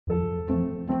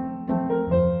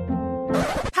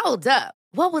Hold up.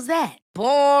 What was that?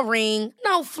 Boring.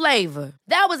 No flavor.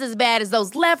 That was as bad as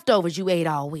those leftovers you ate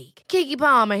all week. Keke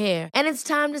Palmer here, and it's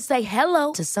time to say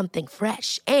hello to something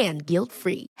fresh and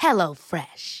guilt-free. Hello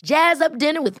Fresh. Jazz up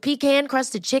dinner with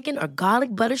pecan-crusted chicken or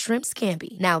garlic butter shrimp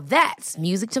scampi. Now that's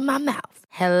music to my mouth.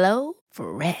 Hello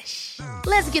Fresh.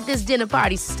 Let's get this dinner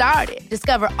party started.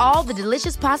 Discover all the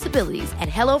delicious possibilities at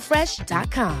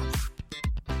hellofresh.com.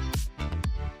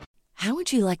 How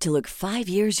would you like to look 5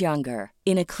 years younger?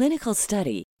 In a clinical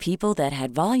study, people that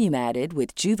had volume added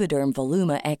with Juvederm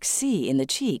Voluma XC in the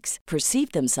cheeks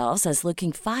perceived themselves as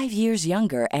looking 5 years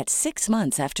younger at 6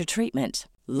 months after treatment.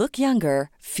 Look younger,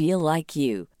 feel like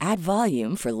you. Add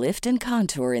volume for lift and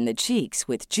contour in the cheeks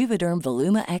with Juvederm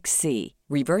Voluma XC.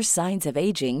 Reverse signs of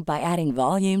aging by adding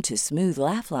volume to smooth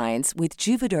laugh lines with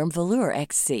Juvederm Volure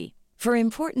XC. For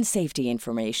important safety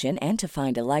information and to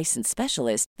find a licensed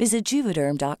specialist, visit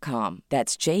Juvederm.com.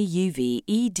 That's JUVEDERM.com.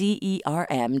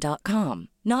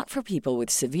 Not for people with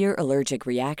severe allergic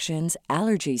reactions,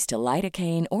 allergies to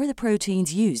lidocaine, or the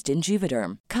proteins used in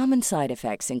Juvederm. Common side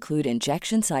effects include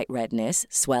injection site redness,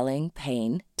 swelling,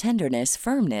 pain, tenderness,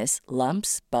 firmness,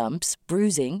 lumps, bumps,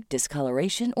 bruising,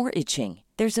 discoloration, or itching.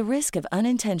 There's a risk of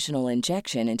unintentional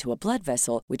injection into a blood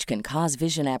vessel, which can cause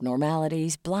vision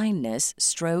abnormalities, blindness,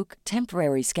 stroke,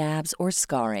 temporary scabs, or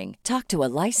scarring. Talk to a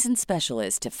licensed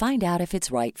specialist to find out if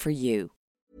it's right for you.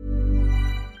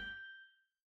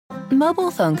 Mobile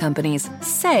phone companies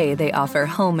say they offer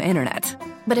home internet.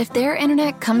 But if their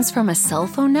internet comes from a cell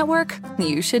phone network,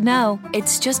 you should know.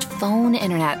 It's just phone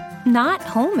internet, not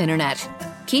home internet.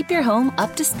 Keep your home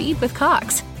up to speed with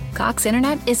Cox. Cox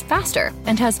Internet is faster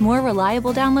and has more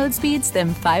reliable download speeds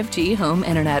than 5G home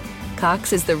internet.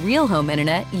 Cox is the real home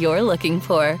internet you're looking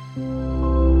for.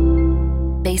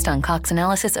 Based on Cox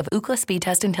analysis of Ookla speed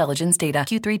test intelligence data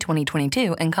Q3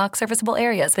 2022 and Cox serviceable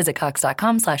areas, visit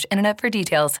cox.com/internet for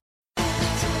details.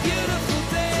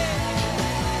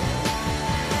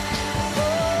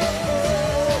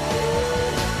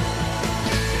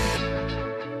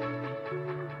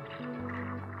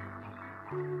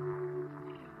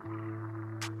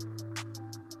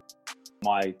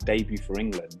 My debut for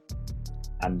England,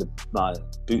 and my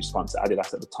boot sponsor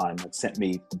Adidas at the time had sent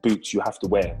me the boots you have to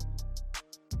wear,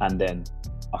 and then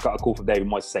I got a call from David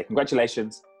Moyes to say,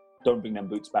 congratulations, don't bring them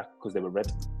boots back because they were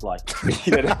red. Like,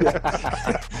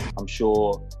 I'm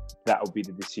sure that will be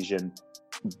the decision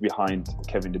behind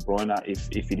Kevin De Bruyne.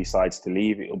 If he decides to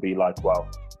leave, it'll be like, well,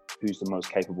 who's the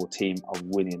most capable team of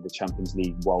winning the Champions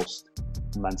League whilst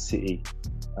Man City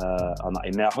are not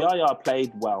in there? Yaya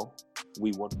played well,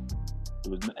 we won.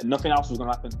 There was nothing else was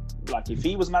going to happen. Like, if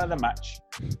he was man of the match,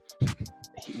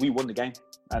 we won the game.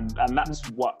 And that's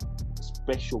what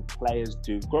special players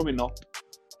do. Growing up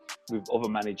with other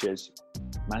managers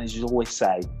always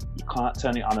say, you can't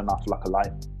turn it on and off like a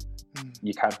light.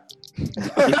 You can. If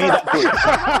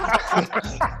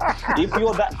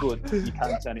you're that good, you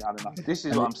can turn it on and off. This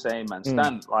is what I'm saying, man.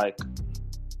 Stan, like,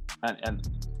 and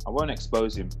I won't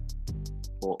expose him,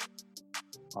 but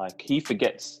like, he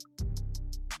forgets.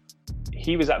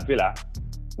 He was at Villa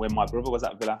when my brother was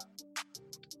at Villa.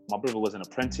 My brother was an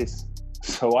apprentice,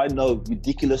 so I know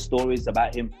ridiculous stories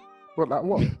about him. What, like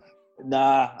what?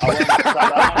 Nah, I won't.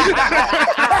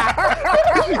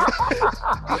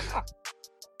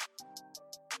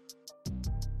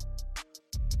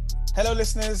 Hello,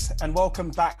 listeners, and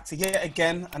welcome back to yet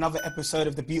again another episode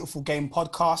of the Beautiful Game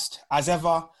podcast. As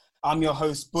ever, I'm your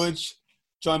host, Budge,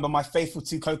 joined by my faithful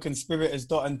two co-conspirators,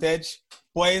 Dot and Dej.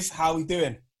 Boys, how are we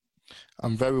doing?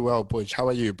 I'm very well, Budge. How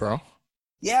are you, bro?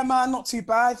 Yeah, man, not too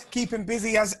bad. Keeping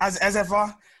busy as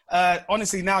ever.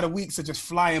 Honestly, now the weeks are just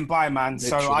flying by, man.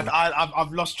 Literally. So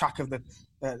I've lost track of the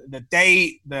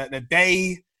day, the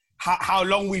day, how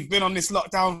long we've been on this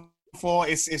lockdown for.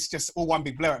 It's just all one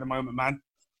big blur at the moment, man.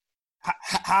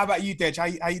 How about you, Dej?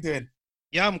 How you doing?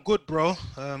 Yeah, I'm good, bro.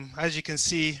 As you can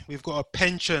see, we've got a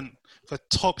penchant for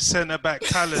top centre-back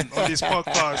talent on this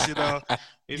podcast, you know.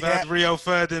 We've had Rio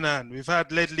Ferdinand, we've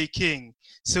had Ledley King,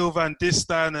 Sylvain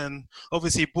Distin, and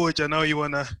obviously, Budge, I know you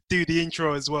want to do the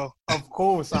intro as well. Of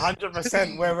course,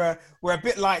 100%. We're a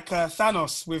bit like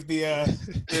Thanos with the,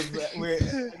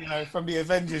 you know, from the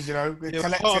Avengers, you know.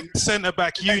 Collecting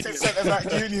centre-back unions.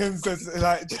 Centre-back unions.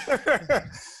 Like,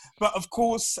 but of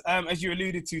course, as you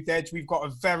alluded to, Dej, we've got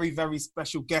a very, very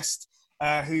special guest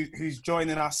who's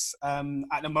joining us at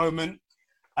the moment.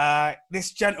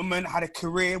 This gentleman had a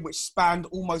career which spanned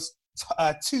almost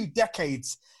 2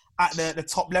 decades at the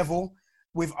top level,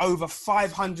 with over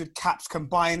 500 caps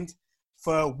combined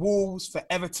for Wolves, for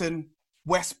Everton,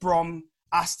 West Brom,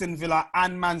 Aston Villa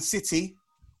and Man City,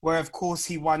 where of course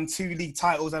he won 2 league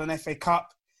titles and an FA Cup.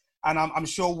 and I'm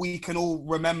sure we can all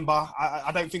remember.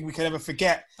 I don't think we can ever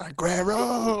forget.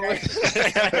 Aguero!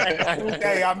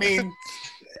 Okay, I mean,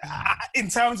 in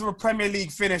terms of a Premier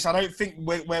League finish, I don't think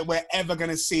we're ever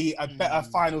going to see a better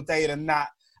final day than that.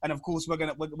 And of course, we're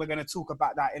gonna talk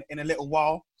about that in a little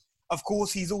while. Of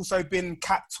course, he's also been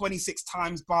capped 26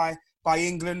 times by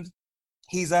England.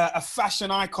 He's a fashion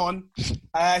icon,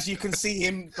 as you can see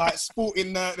him like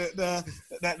sporting the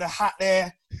hat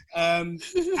there, and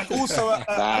also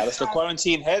that's the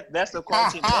quarantine head. That's the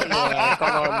quarantine head.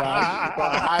 Come on, man!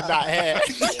 I had that hair.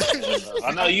 Yeah,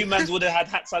 I know you mans would have had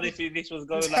hats on if this was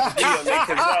going like a video link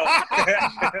as well.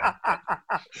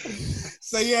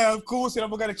 So yeah, of course, we're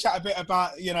going to chat a bit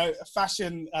about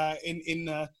fashion in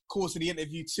the course of the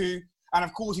interview too, and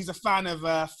of course, he's a fan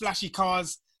of flashy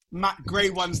cars. Matte grey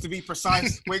ones, to be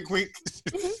precise. Wink, wink.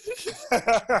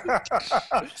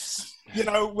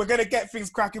 We're going to get things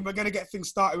cracking. We're going to get things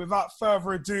started. Without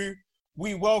further ado,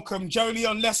 we welcome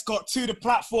Joleon Lescott to the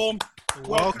platform.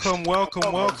 Welcome,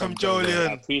 Joleon.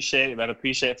 I appreciate it, man. I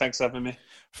appreciate it. Thanks for having me.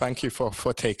 Thank you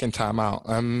for taking time out.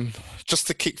 Just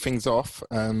to kick things off,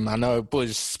 I know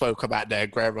Buzz spoke about the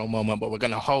Aguero moment, but we're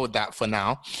going to hold that for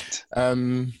now.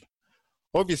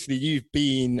 Obviously, you've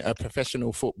been a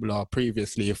professional footballer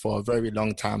previously for a very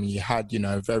long time. You had,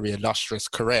 a very illustrious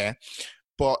career,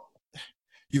 but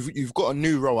you've got a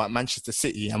new role at Manchester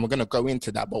City, and we're going to go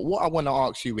into that. But what I want to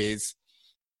ask you is,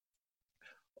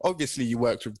 obviously, you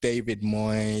worked with David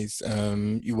Moyes,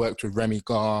 you worked with Remy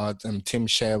Gard, Tim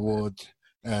Sherwood,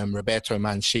 Roberto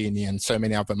Mancini, and so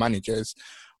many other managers.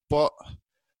 But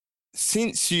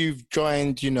since you've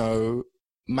joined,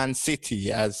 Man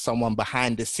City as someone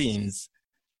behind the scenes,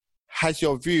 has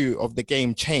your view of the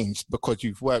game changed because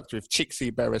you've worked with Chixi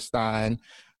Berestein,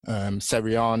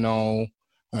 Seriano,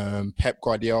 Pep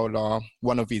Guardiola,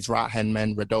 one of his right-hand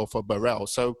men, Rodolfo Borrell?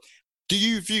 So do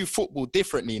you view football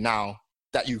differently now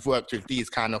that you've worked with these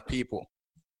kind of people?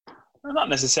 Well, not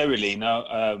necessarily, no.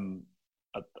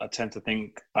 I tend to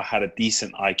think I had a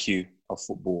decent IQ of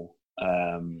football,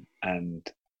 and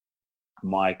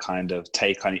my kind of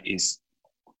take on it is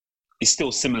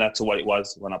still similar to what it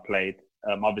was when I played.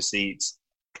 Obviously,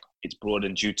 it's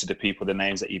broadened due to the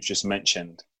names that you've just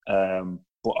mentioned.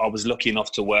 But I was lucky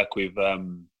enough to work with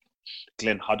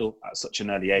Glenn Huddle at such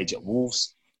an early age at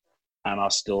Wolves, and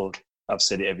I've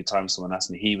said it every time someone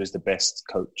asks me, he was the best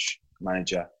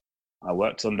manager I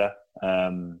worked under.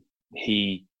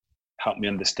 He helped me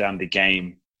understand the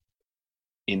game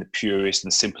in the purest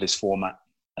and simplest format.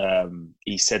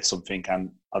 He said something,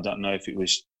 and I don't know if it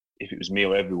was me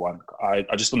or everyone,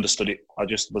 I just understood it. I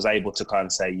just was able to kind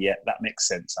of say, yeah, that makes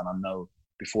sense. And I know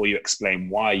before you explain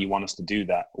why you want us to do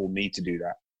that or me to do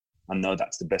that, I know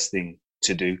that's the best thing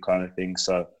to do, kind of thing.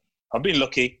 So I've been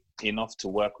lucky enough to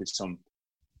work with some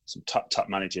top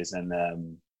managers. And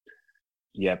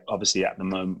obviously at the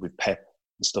moment with Pep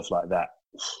and stuff like that,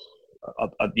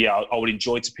 I would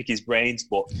enjoy to pick his brains,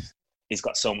 but he's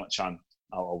got so much on,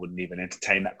 I wouldn't even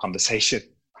entertain that conversation.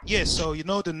 Yeah, so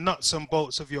the nuts and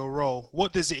bolts of your role,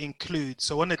 what does it include?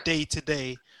 So on a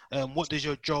day-to-day, what does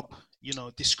your job,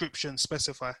 description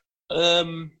specify?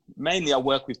 Mainly I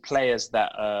work with players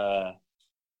that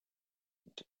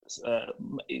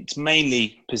it's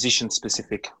mainly position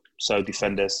specific, so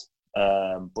defenders.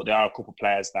 But there are a couple of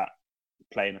players that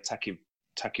play in attacking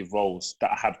roles that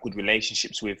I have good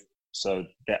relationships with. So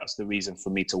that's the reason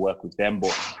for me to work with them.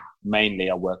 But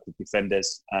mainly I work with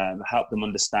defenders and help them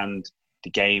understand the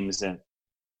games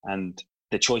and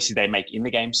the choices they make in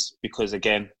the games. Because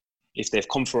again, if they've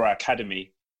come through our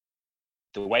academy,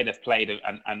 the way they've played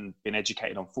and been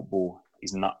educated on football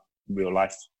is not real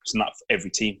life. It's not for every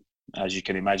team, as you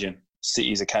can imagine.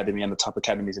 City's academy and the top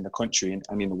academies in the country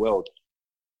and in the world,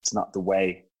 it's not the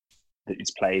way that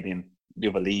it's played in the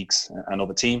other leagues and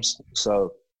other teams.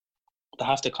 So they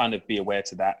have to kind of be aware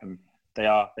to that. And they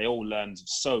all learn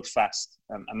so fast.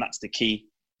 And that's the key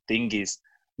thing, is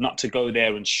not to go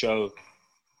there and show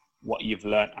what you've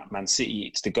learned at Man City.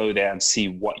 It's to go there and see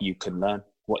what you can learn,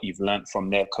 what you've learned from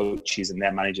their coaches and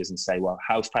their managers, and say, well,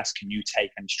 how fast can you take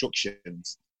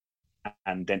instructions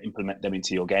and then implement them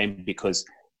into your game? Because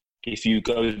if you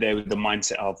go there with the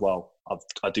mindset of, well,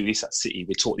 I do this at City,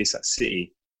 we taught this at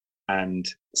City, and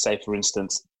say, for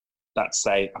instance, that's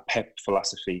say a Pep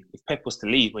philosophy. If Pep was to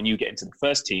leave when you get into the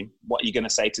first team, what are you going to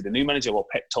say to the new manager? Well,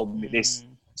 Pep told me this,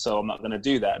 so I'm not going to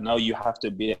do that. No, you have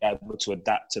to be able to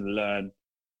adapt and learn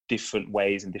different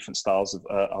ways and different styles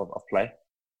of play.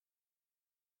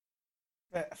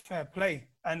 Fair play.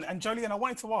 And Joleon, I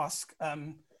wanted to ask,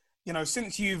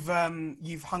 since you've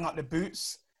hung up the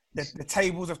boots, the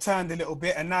tables have turned a little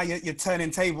bit, and now you're turning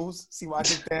tables. See what I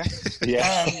did there?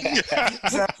 Yeah.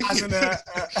 So as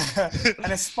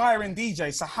an aspiring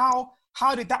DJ, so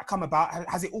how did that come about?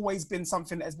 Has it always been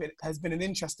something that has been an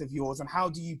interest of yours, and how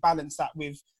do you balance that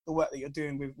with the work that you're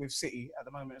doing with City at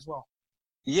the moment as well?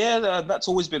 Yeah, that's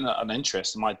always been an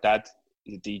interest. My dad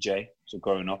is a DJ, so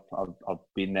growing up, I've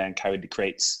been there and carried the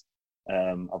crates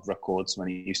of records when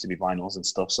it used to be vinyls and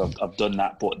stuff. So I've done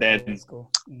that. But then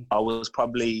I was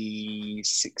probably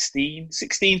 16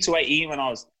 to 18 when I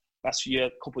was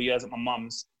couple of years at my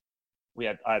mum's.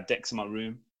 I had decks in my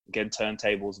room, again,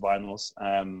 turntables, vinyls,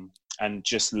 and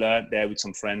just learned there with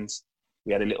some friends.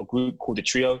 We had a little group called the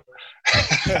Trio.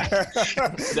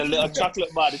 The little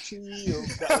chocolate bar, the Trio.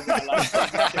 That was our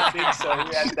like, so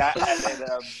we had that, and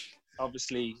then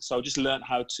obviously, so I just learned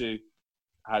how to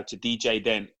DJ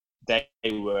then. They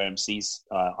were MCs.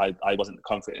 I wasn't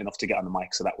confident enough to get on the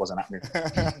mic, so that wasn't happening.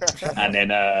 And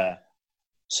then,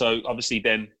 so obviously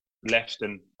then left,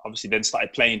 and obviously then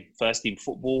started playing first team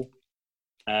football.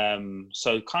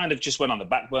 So kind of just went on the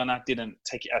back burner. Didn't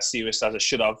take it as serious as I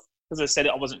should have. As I said,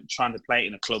 I wasn't trying to play it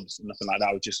in the clubs and nothing like that.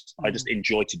 I just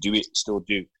enjoyed to do it, still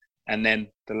do. And then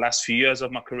the last few years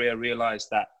of my career, I realised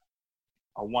that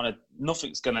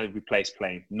nothing's going to replace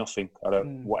playing. Nothing.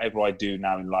 Whatever I do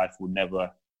now in life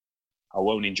I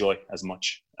won't enjoy as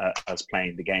much as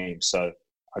playing the game. So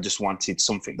I just wanted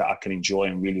something that I can enjoy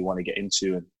and really want to get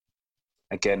into. And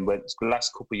again, when the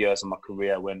last couple of years of my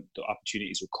career, when the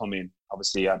opportunities were coming,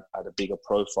 obviously I had a bigger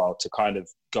profile to kind of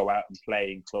go out and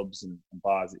play in clubs and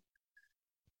bars.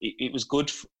 It was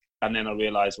good. And then I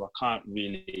realised, well, I can't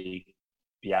really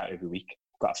be out every week.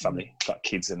 I've got a family, got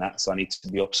kids and that. So I need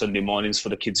to be up Sunday mornings for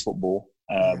the kids' football.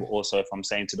 But also if I'm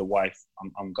saying to the wife,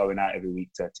 I'm going out every week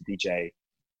to DJ,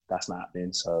 that's not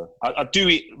happening. So I do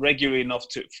it regularly enough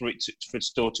for it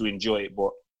still to enjoy it,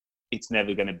 but it's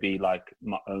never going to be like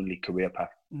my only career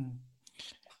path.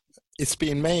 It's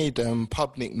been made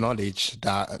public knowledge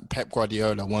that Pep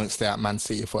Guardiola won't stay at Man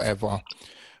City forever.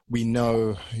 We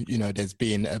know, there's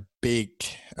been a big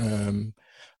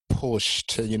push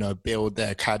to, build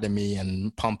the academy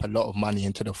and pump a lot of money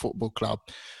into the football club.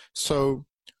 So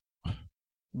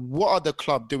what are the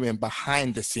club doing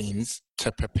behind the scenes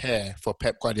to prepare for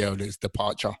Pep Guardiola's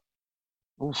departure?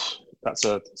 Oof, that's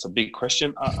a big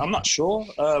question. I'm not sure.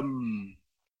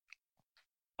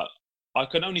 I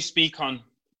can only speak on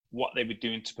what they were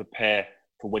doing to prepare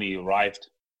for when he arrived,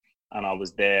 and I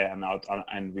was there,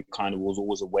 and we kind of was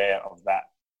always aware of that.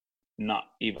 Not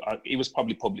even it was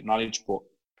probably public knowledge, but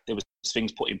there was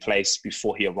things put in place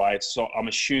before he arrived. So I'm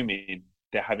assuming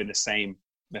they're having the same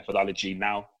methodology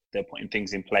now. They're putting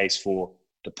things in place for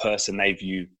the person they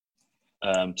view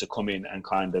to come in and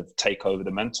kind of take over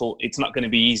the mantle. It's not going to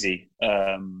be easy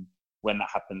when that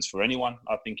happens for anyone.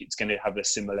 I think it's going to have a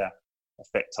similar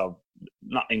effect of,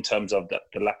 not in terms of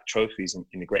the lack of trophies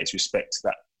in the greatest respect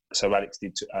that Sir Alex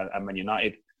did to Man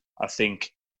United. I think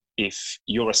if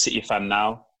you're a City fan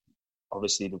now,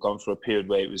 obviously they've gone through a period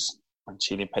where it was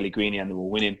Mancini and Pellegrini and they were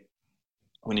winning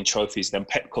trophies. Then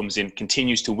Pep comes in,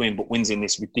 continues to win, but wins in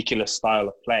this ridiculous style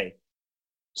of play.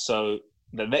 So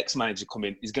the next manager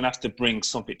coming is going to have to bring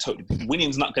something totally.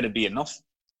 Winning's not going to be enough,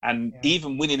 and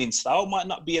even winning in style might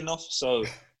not be enough. So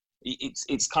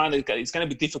it's going to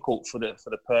be difficult for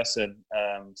the person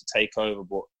to take over.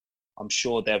 But I'm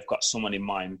sure they've got someone in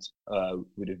mind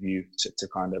with a view to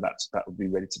kind of that would be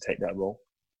ready to take that role.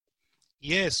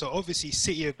 Yeah. So obviously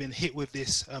City have been hit with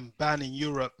this ban in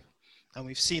Europe. And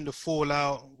we've seen the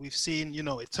fallout. We've seen,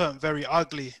 it turned very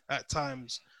ugly at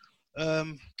times.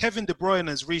 Kevin De Bruyne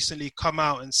has recently come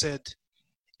out and said,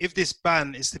 if this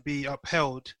ban is to be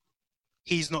upheld,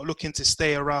 he's not looking to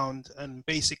stay around and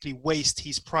basically waste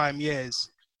his prime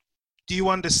years. Do you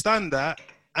understand that?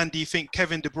 And do you think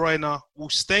Kevin De Bruyne will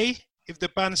stay if the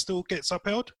ban still gets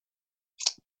upheld?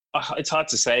 It's hard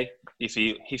to say if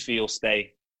he'll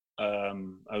stay.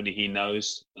 Only he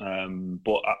knows.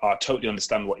 But I totally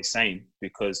understand what he's saying,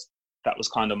 because that was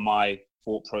kind of my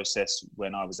thought process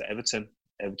when I was at Everton.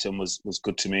 Everton was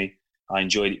good to me. I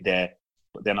enjoyed it there.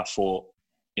 But then I thought,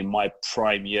 in my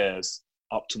prime years,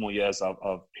 optimal years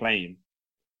of playing,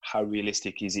 how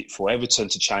realistic is it for Everton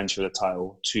to challenge for the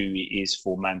title to it is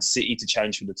for Man City to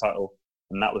challenge for the title?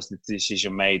 And that was the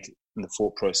decision made in the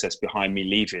thought process behind me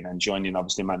leaving and joining,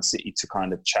 obviously, Man City to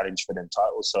kind of challenge for them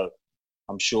titles. So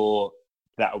I'm sure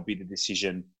that will be the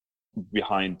decision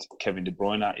behind Kevin De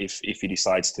Bruyne. If he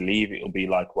decides to leave, it'll be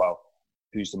like, well,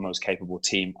 who's the most capable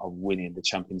team of winning the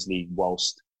Champions League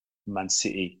whilst Man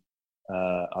City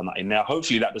are not in there?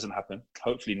 Hopefully that doesn't happen.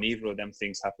 Hopefully neither of them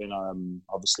things happen.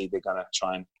 Obviously they're going to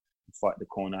try and fight the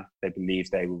corner. They believe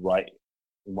they were right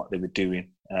in what they were doing.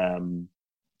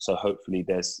 So hopefully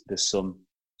there's some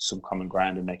common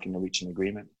ground and they can reach an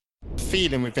agreement.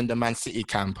 Feeling within the Man City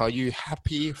camp, are you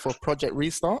happy for Project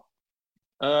Restart?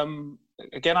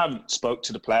 Again, I haven't spoke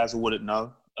to the players, I wouldn't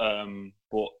know.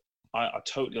 But I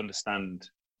totally understand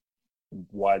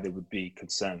why there would be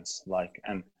concerns.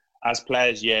 And as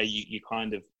players,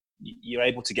 you're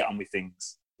able to get on with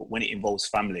things. But when it involves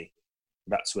family,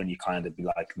 that's when you kind of be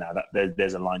like, nah,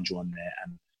 there's a line drawn there.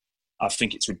 And I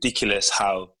think it's ridiculous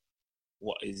how,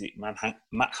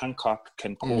 Matt Hancock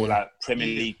can call out Premier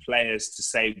League players to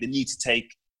say they need to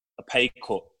take a pay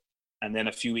cut. And then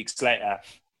a few weeks later,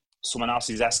 someone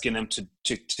else is asking them to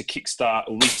kickstart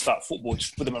or restart football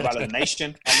to put them around the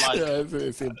nation. I'm like,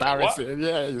 it's embarrassing.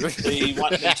 What? So you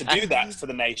want them to do that for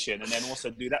the nation and then also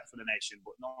do that for the nation,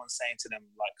 but no one's saying to them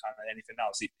like kind of anything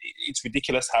else. It's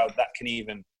ridiculous how that can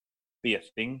even be a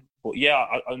thing. But yeah,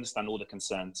 I understand all the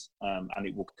concerns, and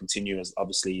it will continue as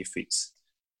obviously if it's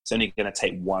only going to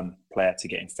take one player to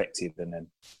get infected, and then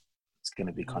it's going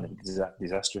to be kind of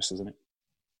disastrous, isn't it?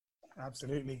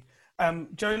 Absolutely.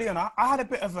 Joleon, I had a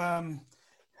bit of I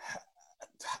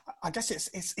guess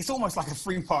it's almost like a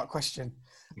 3-part question,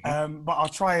 but I'll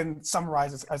try and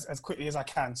summarize as quickly as I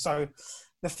can. So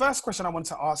the first question I want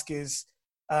to ask is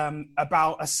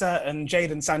about a certain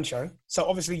Jadon Sancho. So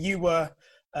obviously you were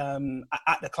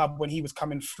at the club when he was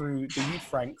coming through the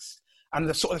youth ranks, and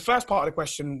the first part of the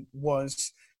question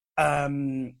was,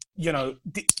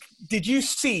 did you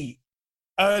see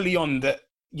early on that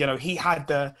he had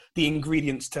the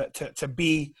ingredients to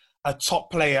be a top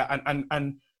player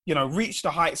and reach the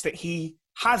heights that he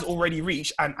has already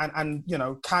reached and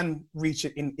can reach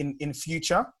it in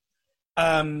future?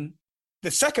 The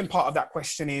second part of that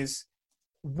question is,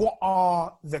 what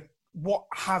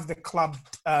have the club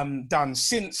done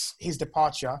since his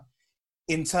departure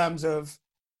in terms of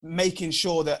making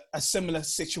sure that a similar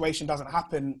situation doesn't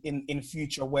happen in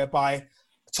future, whereby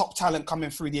top talent coming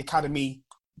through the academy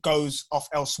goes off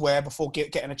elsewhere before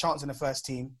getting a chance in the first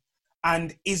team?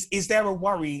 And is there a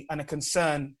worry and a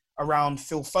concern around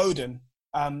Phil Foden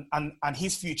and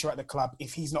his future at the club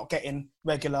if he's not getting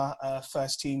regular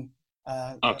first team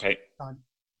okay time?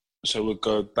 So we'll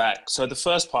go back. So the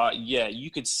first part, yeah,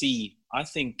 I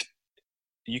think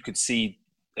you could see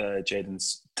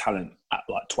Jadon's talent at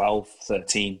like 12,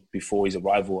 13 before his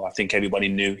arrival. I think everybody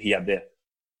knew he had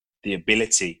the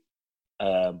ability.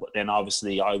 But then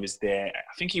obviously I was there,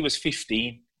 I think he was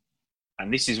 15.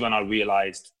 And this is when I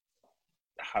realised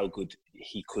how good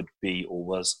he could be or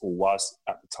was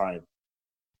at the time.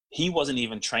 He wasn't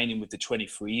even training with the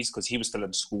 23s because he was still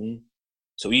in school.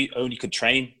 So he only could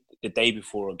train the day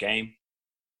before a game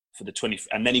for the 20,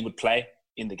 and then he would play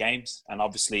in the games and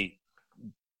obviously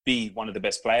be one of the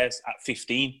best players at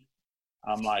 15.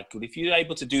 I'm like, well, if you're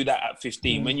able to do that at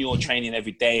 15, when you're training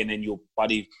every day and then your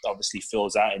body obviously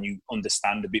fills out and you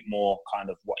understand a bit more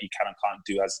kind of what you can and can't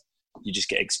do as you just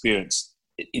get experience,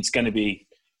 it's going to be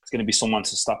someone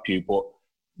to stop you. But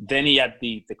then he had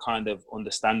the kind of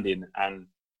understanding and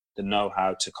the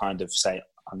know-how to kind of say,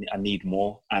 I need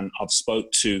more. And I've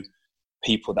spoke to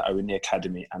people that are in the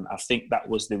academy, and I think that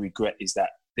was the regret, is that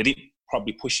they didn't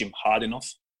probably push him hard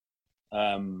enough.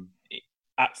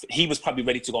 He was probably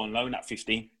ready to go on loan at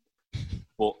 15,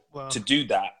 but to do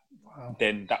that,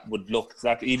 then that would look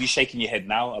like, if you're shaking your head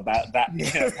now about that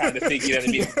kind of thing,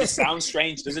 it sounds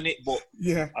strange, doesn't it? But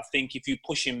yeah, I think if you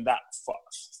push him that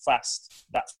fast,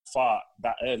 that far,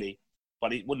 that early,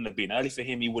 but it wouldn't have been early for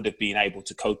him. He would have been able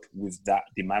to cope with that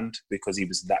demand because he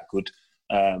was that good.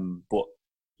 But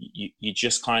you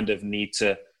just kind of need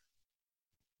to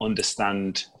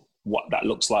understand what that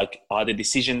looks like. Are the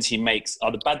decisions he makes,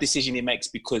 are the bad decision he makes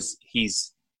because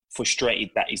he's frustrated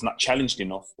that he's not challenged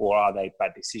enough, or are they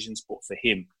bad decisions? But for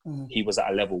him, he was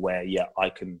at a level where, yeah,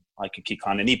 I can kick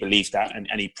on, and he believed that, and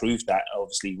he proved that.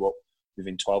 Obviously,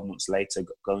 within 12 months later,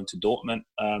 going to Dortmund.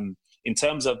 In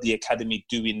terms of the academy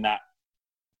doing that,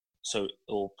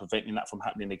 or preventing that from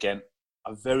happening again,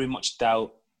 I very much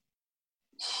doubt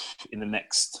in the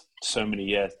next so many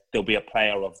years there'll be a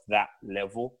player of that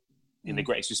level. In the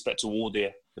greatest respect to all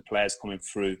the players coming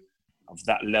through of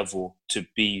that level, to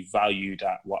be valued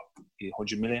at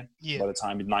 100 million by the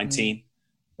time he's 19.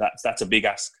 That's a big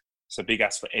ask. It's a big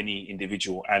ask for any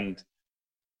individual. And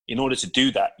in order to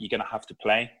do that, you're going to have to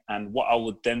play. And what I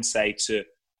would then say to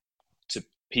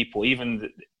people, even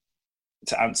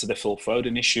to answer the Phil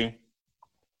Foden issue,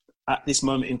 at this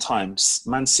moment in time,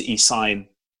 Man City sign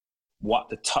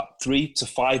the top 3 to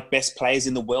 5 best players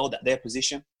in the world at their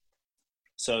position.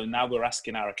 So now we're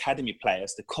asking our academy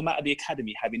players to come out of the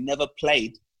academy having never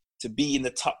played, to be in the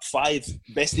top 5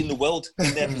 best in the world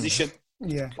in their position.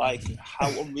 Yeah. Like, how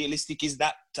unrealistic is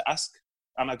that to ask?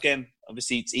 And again,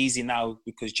 obviously, it's easy now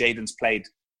because Jadon's played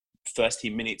first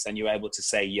team minutes, and you're able to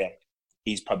say, yeah,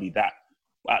 he's probably that.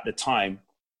 But at the time,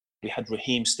 we had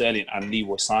Raheem Sterling and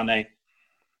Leroy Sané.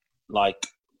 Like,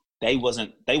 they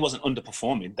wasn't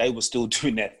underperforming. They were still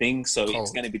doing their thing. So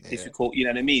it's going to be difficult. You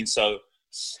know what I mean? So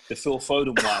the Phil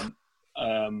Foden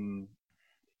one,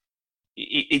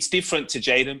 it's different to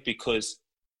Jadon because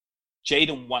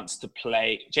Jadon wanted to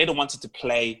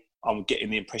play. I'm getting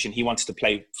the impression he wanted to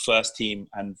play first team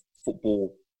and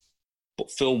football, but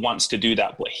Phil wants to do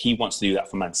that, but he wants to do that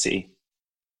for Man City.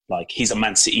 Like, he's a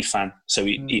Man City fan, so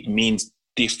it means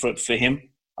different for him.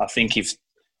 I think if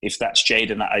that's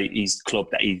Jadon at his club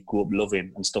that he grew up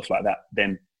loving and stuff like that,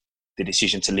 then the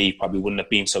decision to leave probably wouldn't have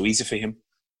been so easy for him.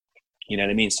 You know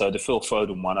what I mean? So the Phil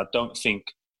Foden one, I don't think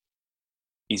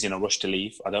he's in a rush to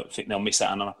leave. I don't think they'll miss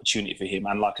out on an opportunity for him.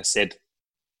 And like I said,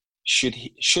 should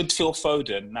Phil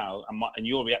Foden now, and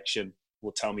your reaction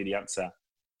will tell me the answer,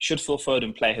 should Phil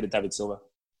Foden play ahead of David Silva?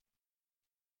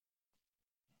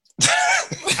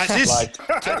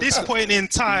 At this point in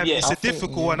time, it's a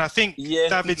difficult one. I think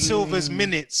David Silva's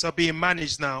minutes are being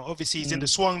managed now. Obviously, he's in the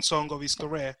swan song of his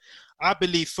career. I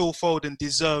believe Phil Foden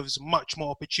deserves much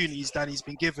more opportunities than he's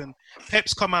been given.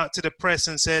 Pep's come out to the press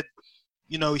and said,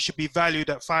 he should be valued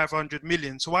at 500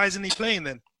 million. So why isn't he playing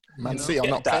then? Man City are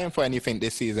not paying for anything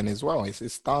this season as well.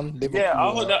 It's done.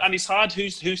 Liverpool, and it's hard.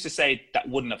 Who's to say that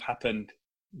wouldn't have happened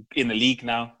in the league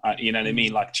now? You know what I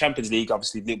mean? Like, Champions League,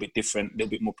 obviously a little bit different, a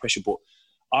little bit more pressure, but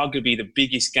arguably the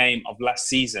biggest game of last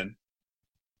season,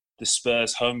 the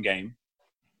Spurs home game,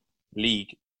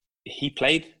 league, he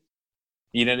played.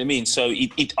 You know what I mean? So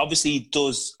it obviously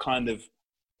does kind of,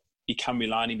 he can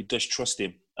rely on him, he does trust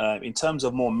him. In terms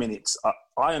of more minutes, I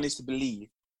honestly believe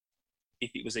if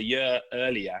it was a year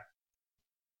earlier,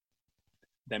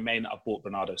 they may not have bought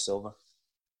Bernardo Silva.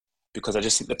 Because I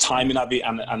just think the timing of it,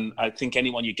 and I think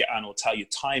anyone you get on will tell you,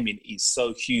 timing is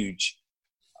so huge.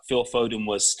 Phil Foden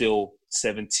was still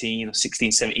 16,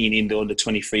 17 in the under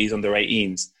 23s, under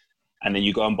 18s. And then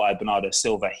you go and buy Bernardo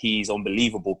Silva. He's an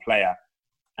unbelievable player.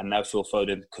 And now Phil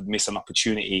Foden could miss an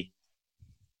opportunity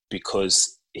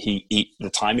because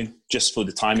the timing, just for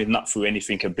the timing, not through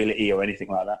anything, ability or anything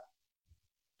like that.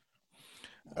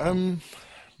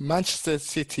 Manchester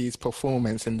City's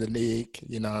performance in the league,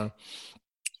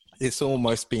 it's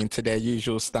almost been to their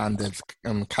usual standards,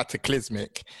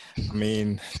 cataclysmic. I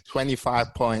mean,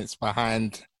 25 points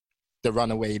behind the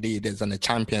runaway leaders and the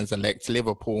champions-elect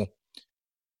Liverpool.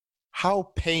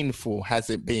 How painful has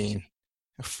it been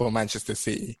for Manchester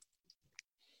City?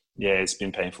 Yeah, it's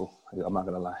been painful. I'm not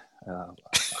going to lie. I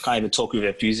can't even talk with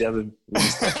enthusiasm.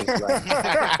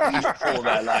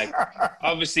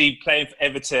 Obviously playing for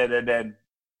Everton, and then,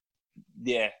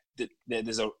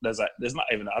 there's not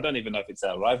even, I don't even know if it's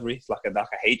a rivalry. It's like a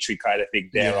hatred kind of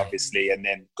thing there, obviously. And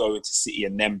then going to City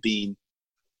and them being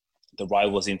the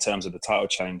rivals in terms of the title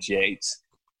challenge. Yeah,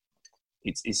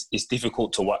 it's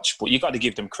difficult to watch, but you got to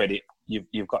give them credit.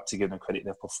 You've got to give them credit.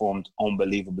 They've performed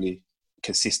unbelievably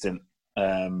consistent.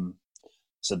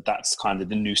 So that's kind of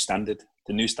the new standard.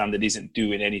 The new standard isn't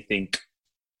doing anything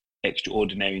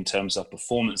extraordinary in terms of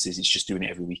performances. It's just doing it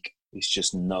every week. It's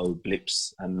just no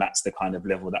blips. And that's the kind of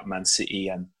level that Man City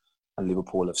and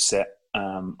Liverpool have set.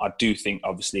 I do think,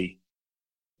 obviously,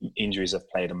 injuries have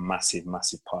played a massive,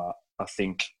 massive part. I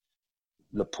think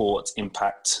Laporte's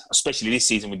impact, especially this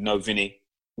season with no Vinny,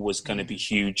 was going to be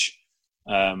huge.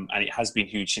 And it has been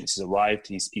huge since he's arrived.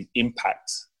 His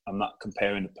impact, I'm not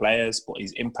comparing the players, but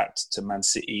his impact to Man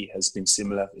City has been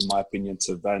similar, in my opinion,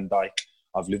 to Van Dijk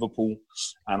of Liverpool.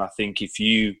 And I think if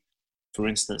you, for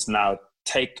instance, now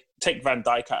take Van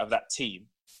Dijk out of that team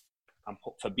and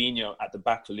put Fabinho at the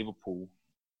back for Liverpool,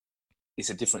 it's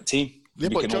a different team. Yeah,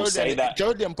 we but can all say that.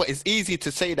 Joleon, but it's easy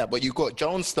to say that. But you've got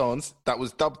John Stones, that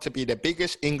was dubbed to be the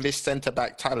biggest English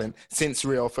centre-back talent since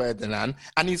Rio Ferdinand,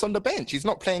 and he's on the bench. He's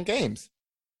not playing games.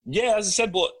 Yeah, as I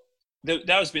said, but there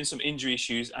has been some injury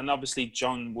issues, and obviously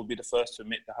John will be the first to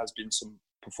admit there has been some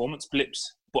performance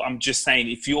blips. But I'm just saying,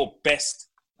 if your best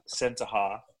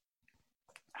centre-half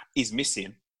is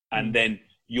missing, and then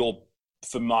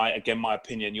my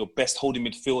opinion, your best holding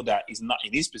midfielder is not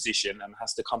in his position and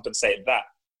has to compensate that,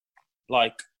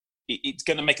 like, it's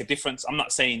going to make a difference. I'm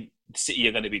not saying City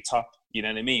are going to be top, you know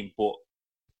what I mean? But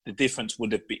the difference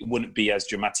wouldn't be as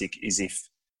dramatic as if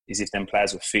them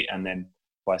players were fit, and then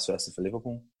vice versa for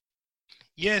Liverpool.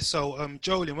 Yeah, so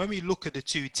Joleon, when we look at the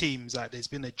two teams, there's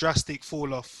been a drastic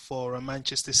fall-off for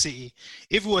Manchester City.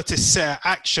 If we were to set an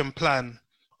action plan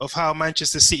of how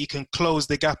Manchester City can close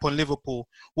the gap on Liverpool,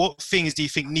 what things do you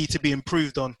think need to be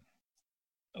improved on?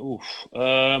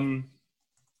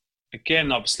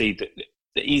 again, obviously,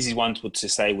 the easy ones would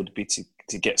be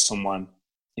to get someone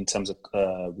in terms of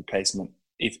replacement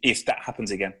if that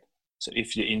happens again. So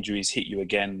if your injuries hit you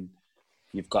again,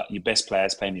 you've got your best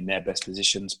players playing in their best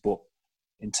positions. But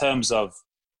in terms of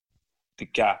the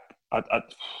gap, I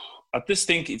just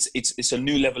think it's a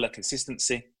new level of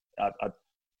consistency. I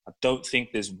don't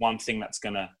think there's one thing that's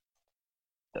gonna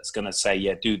say,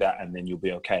 yeah, do that and then you'll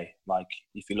be okay. Like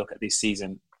if you look at this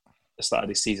season, the start of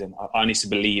this season, I honestly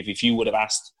believe if you would have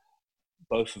asked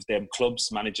both of them,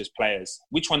 clubs, managers, players,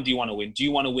 which one do you want to win? Do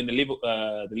you want to win the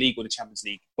league or the Champions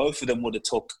League? Both of them would have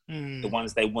took the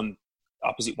ones they won,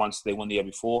 opposite ones they won the year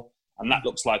before. And that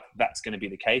looks like that's going to be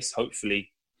the case.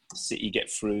 Hopefully City get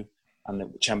through and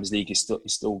the Champions League is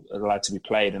still allowed to be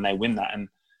played and they win that. And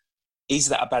is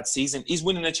that a bad season? Is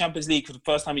winning the Champions League for the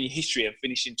first time in your history and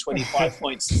finishing 25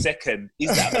 points second,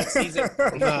 is that a bad season?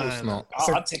 No, it's not.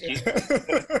 I'll take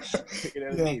it. You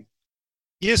know what I mean?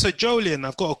 Yeah, so Joleon,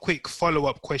 I've got a quick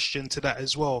follow-up question to that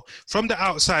as well. From the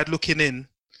outside looking in,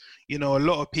 you know, a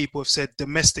lot of people have said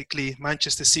domestically,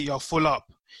 Manchester City are full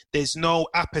up. There's no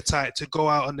appetite to go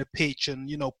out on the pitch and,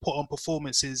 you know, put on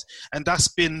performances. And that's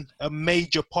been a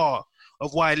major part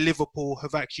of why Liverpool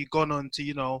have actually gone on to,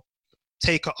 you know,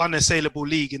 take an unassailable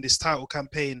league in this title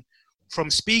campaign.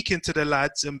 From speaking to the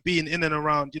lads and being in and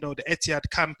around, you know, the Etihad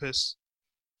campus,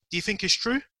 do you think it's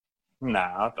true?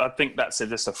 Nah, I think that's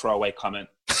just a throwaway comment.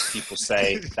 People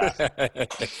say that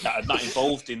are not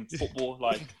involved in football.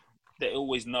 Like they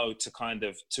always know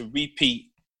to repeat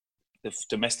the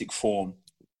domestic form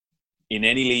in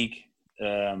any league.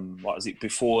 What was it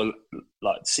before?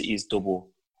 Like City's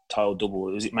title double.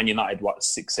 Was it Man United?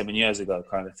 6-7 years ago,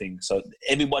 kind of thing. So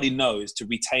everybody knows to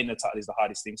retain the title is the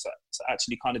hardest thing. So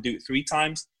actually, kind of do it 3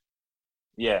 times.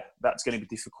 Yeah, that's going to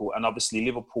be difficult. And obviously,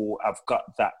 Liverpool have got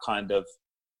that kind of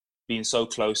being so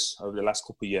close over the last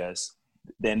couple of years.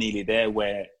 They're nearly there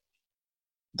where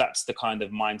that's the kind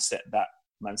of mindset that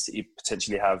Man City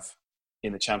potentially have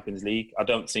in the Champions League. I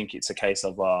don't think it's a case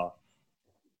of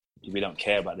we don't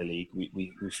care about the league.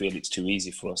 We feel it's too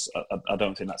easy for us. I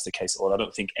don't think that's the case at all. I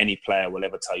don't think any player will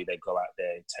ever tell you they go out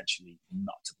there intentionally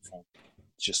not to perform.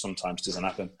 It just sometimes doesn't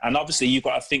happen. And obviously you've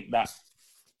got to think that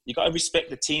you've got to respect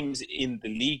the teams in the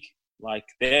league. Like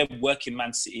they're working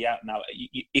Man City out now.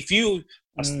 If you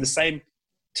are the same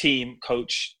team,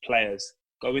 coach, players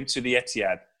go into the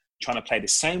Etihad trying to play the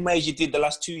same way as you did the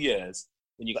last 2 years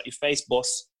when you got your face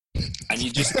boss and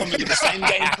you just come in with the same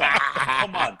game plan.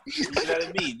 Come on, you know what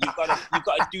I mean? You've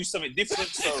got to do something different.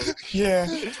 So yeah,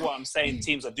 that's what I'm saying.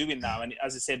 Teams are doing now, and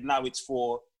as I said, now it's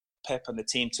for Pep and the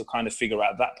team to kind of figure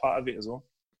out that part of it as well.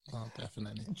 Oh,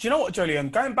 definitely. Do you know what,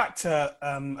 Joleon? Going back to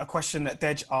a question that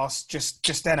Dej asked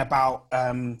just then about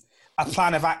a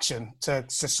plan of action to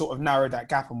sort of narrow that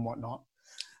gap and whatnot.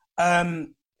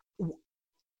 And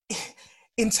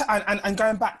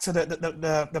going back to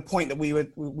the point that we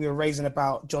were raising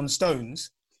about John Stones,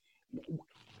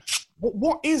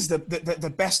 what is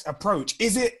the best approach?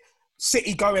 Is it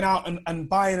City going out and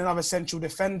buying another central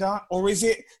defender, or is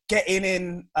it getting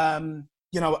in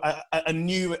a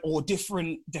new or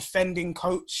different defending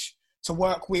coach to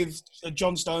work with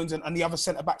John Stones and the other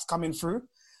centre-backs coming through?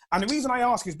 And the reason I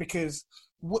ask is because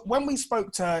when we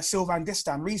spoke to Sylvain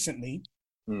Distin recently,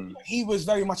 he was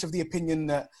very much of the opinion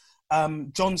that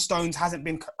John Stones hasn't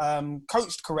been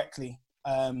coached correctly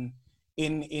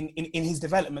in his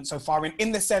development so far,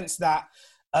 in the sense that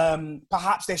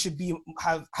perhaps there should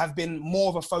have been more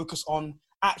of a focus on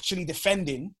actually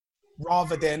defending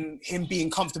rather than him being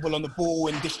comfortable on the ball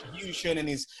and distribution and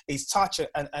his touch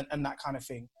and that kind of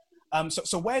thing.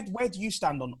 So where do you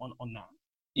stand on that?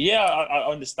 Yeah,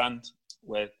 I understand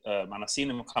where, and I've seen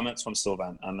them comments from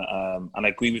Sylvain, and I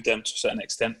agree with them to a certain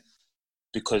extent,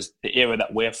 because the era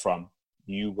that we're from,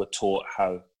 you were taught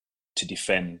how to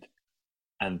defend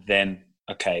and then,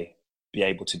 be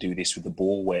able to do this with the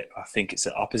ball, where I think it's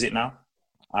the opposite now.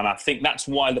 And I think that's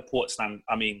why Van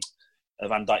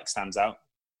Dijk stands out,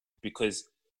 because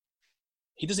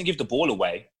he doesn't give the ball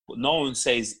away, but no one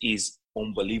says he's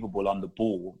unbelievable on the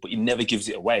ball, but he never gives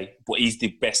it away. But he's the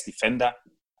best defender.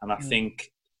 And I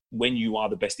think when you are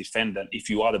the best defender, if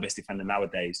you are the best defender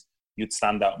nowadays, you'd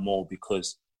stand out more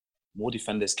because more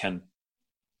defenders can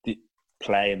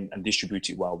play and distribute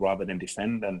it well rather than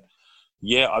defend. And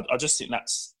yeah, I just think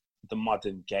that's the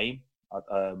modern game.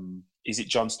 Is it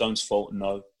John Stones' fault?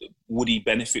 No. Would he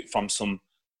benefit from some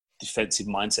defensive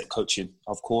mindset coaching?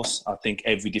 Of course. I think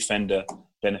every defender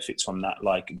benefits from that.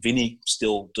 Like Vinny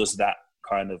still does that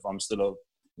kind of. I'm still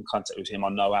in contact with him. I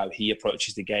know how he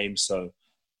approaches the game. So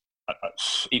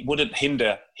it wouldn't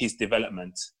hinder his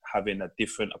development having a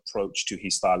different approach to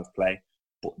his style of play.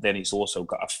 but then it's also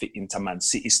got to fit into Man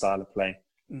City style of play.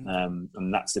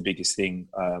 And that's the biggest thing.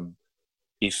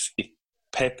 If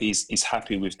Pep is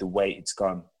happy with the way it's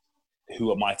gone,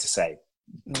 who am I to say?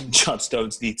 John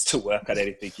Stones needs to work on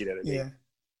anything, you know what I mean?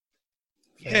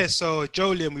 Yeah, so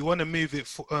Joleon, we want to move it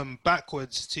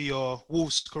backwards to your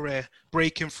Wolves career,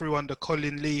 breaking through under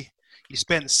Colin Lee. You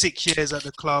spent 6 years at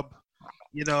the club.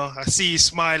 You know, I see you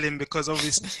smiling because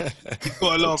obviously you've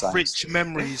got a lot of rich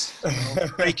memories,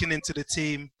 breaking into the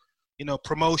team,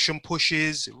 promotion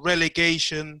pushes,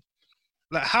 relegation.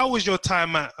 Like, how was your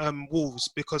time at Wolves?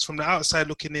 Because from the outside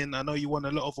looking in, I know you won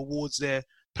a lot of awards there,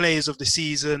 Players of the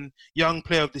Season, Young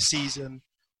Player of the Season.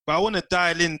 But I want to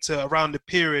dial into around the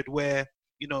period where,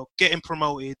 getting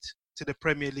promoted to the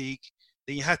Premier League,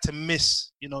 then you had to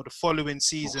miss, the following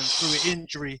season through an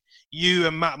injury. You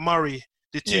and Matt Murray,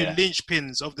 the two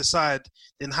linchpins of the side,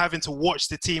 then having to watch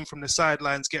the team from the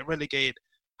sidelines get relegated.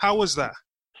 How was that?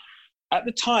 At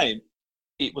the time,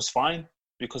 it was fine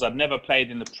because I'd never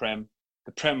played in the Prem.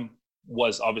 The Prem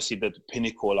was obviously the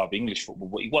pinnacle of English football,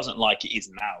 but it wasn't like it is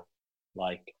now.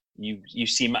 Like, you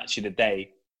see Match of the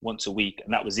Day once a week,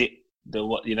 and that was it.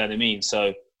 You know what I mean?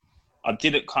 So I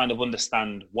didn't kind of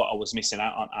understand what I was missing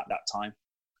out on at that time.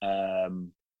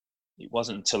 It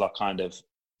wasn't until I kind of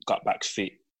got back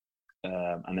fit,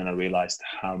 and then I realised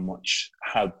how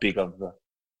big of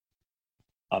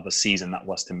a season that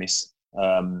was to miss.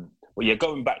 But yeah,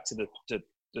 going back to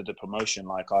the promotion,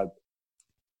 like I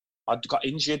got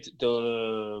injured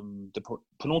the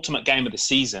penultimate game of the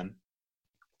season.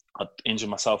 I injured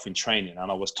myself in training,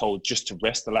 and I was told just to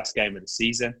rest the last game of the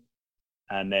season.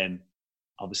 And then,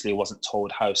 obviously, I wasn't told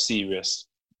how serious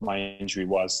my injury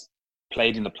was.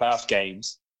 Played in the playoff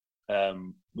games.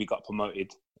 We got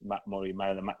promoted. Matt Murray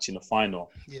made the match in the final.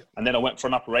 Yeah. And then I went for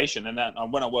an operation. And then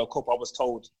when I woke up, I was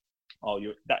told,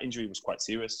 that injury was quite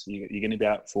serious. You're going to be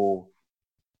out for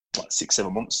 6-7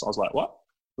 months. I was like, what?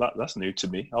 That's new to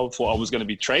me. I thought I was going to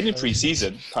be training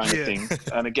pre-season kind of thing.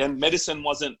 And again, medicine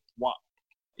wasn't what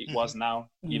it was now.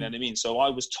 You know what I mean? So I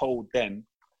was told then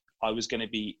I was going to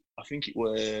be, I think it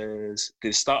was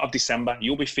the start of December.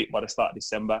 You'll be fit by the start of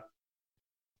December.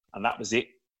 And that was it.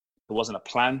 There wasn't a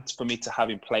plan for me to have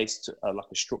in place like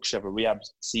a structure of a rehab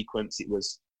sequence. It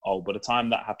was, by the time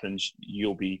that happens,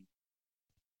 you'll be...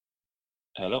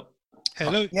 Hello?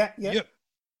 Yeah. Yep.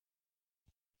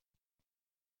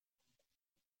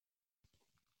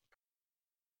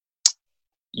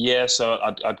 Yeah, so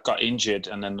I'd got injured,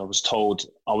 and then I was told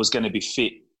I was going to be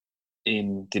fit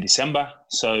in December.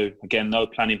 So again, no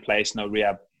plan in place, no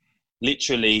rehab.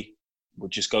 Literally,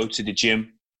 would just go to the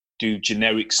gym, do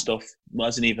generic stuff. It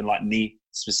wasn't even like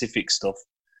knee-specific stuff.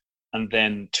 And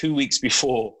then 2 weeks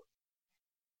before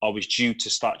I was due to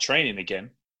start training again,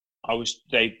 I was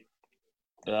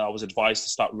advised to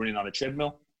start running on a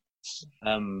treadmill.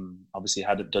 Obviously,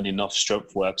 hadn't done enough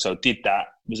strength work, so did that.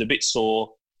 Was a bit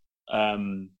sore.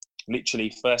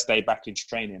 Literally first day back in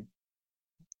training,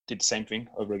 did the same thing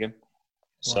over again.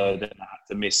 Wow. So then I had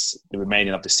to miss the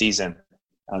remaining of the season,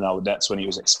 and that's when it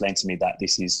was explained to me that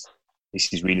this is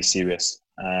really serious.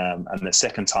 And the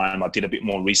second time I did a bit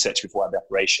more research before I had the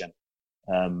operation.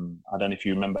 I don't know if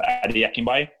you remember Adi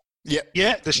Akinbaye.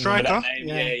 Yeah, the striker.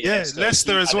 Yeah, so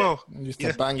Leicester as well.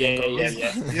 Yeah.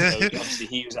 So obviously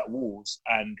he was at Wolves,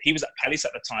 and he was at Palace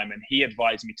at the time, and he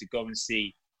advised me to go and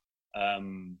see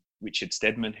Richard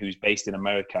Stedman, who's based in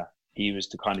America. He was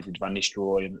the kind of did Van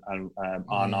Nistelrooy and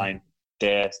R9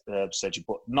 there surgery,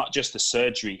 but not just the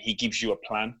surgery. He gives you a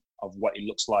plan of what it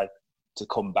looks like to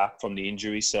come back from the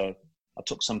injury. So I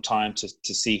took some time to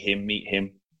see him, meet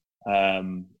him,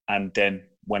 and then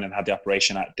went and had the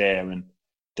operation out there. And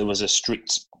there was a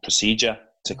strict procedure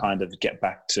to kind of get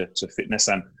back to fitness.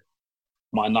 And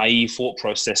my naive thought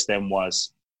process then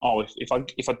was, if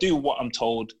I do what I'm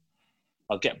told,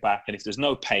 I'll get back. And if there's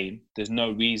no pain, there's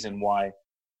no reason why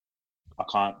I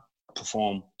can't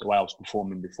perform the way I was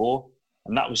performing before.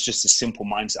 And that was just a simple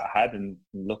mindset I had. And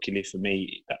luckily for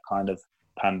me, that kind of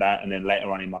panned out. And then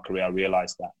later on in my career, I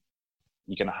realized that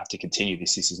you're going to have to continue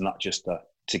this. This is not just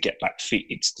to get back fit,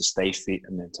 it's to stay fit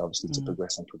and then to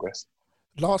progress and progress.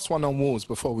 Last one on Wolves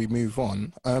before we move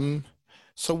on.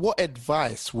 So what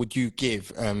advice would you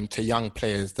give to young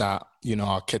players that,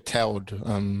 are curtailed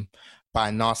by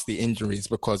nasty injuries?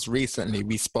 Because recently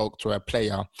we spoke to a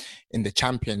player in the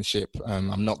Championship.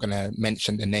 I'm not going to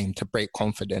mention the name to break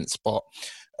confidence, but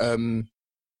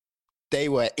they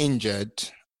were injured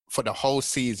for the whole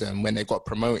season when they got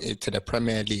promoted to the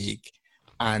Premier League.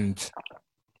 And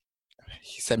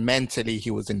he said mentally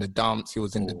he was in the dumps, he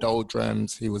was in the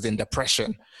doldrums, he was in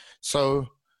depression. So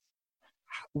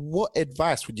what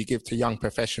advice would you give to young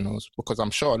professionals? Because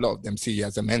I'm sure a lot of them see you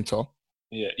as a mentor.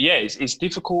 Yeah. It's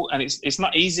difficult and it's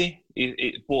not easy.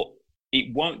 But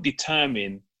it won't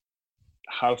determine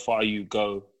how far you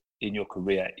go in your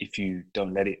career if you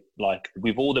don't let it. Like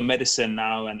with all the medicine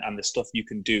now and the stuff you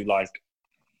can do. Like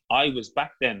I was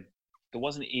back then, there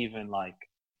wasn't even like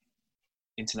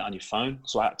internet on your phone,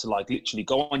 so I had to like literally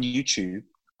go on YouTube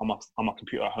on my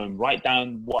computer at home, write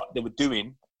down what they were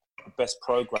doing, the best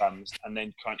programs, and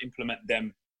then try and implement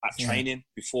them at training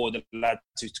before the lads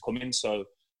used to come in. So,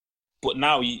 but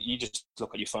now you just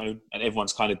look at your phone and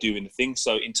everyone's kind of doing the thing.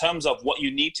 So in terms of what you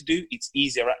need to do, it's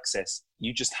easier access.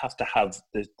 You just have to have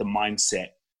the mindset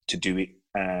to do it.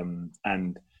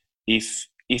 And if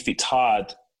it's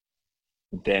hard,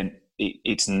 then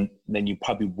then you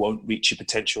probably won't reach your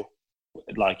potential.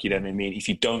 Like, you know what I mean? If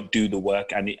you don't do the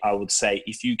work, and I would say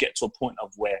if you get to a point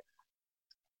of where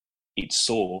it's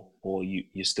sore or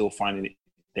you're still finding it,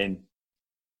 then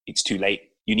it's too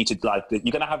late. You need to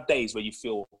you're gonna have days where you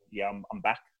feel, I'm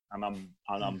back and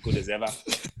I'm good as ever.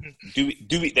 do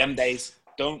it them days.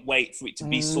 Don't wait for it to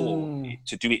be sore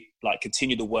to do it. Like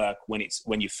continue the work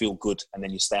when you feel good, and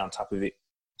then you stay on top of it.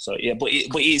 So yeah, but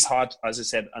it is hard, as I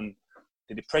said, and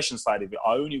the depression side of it.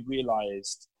 I only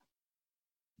realised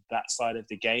that side of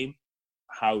the game,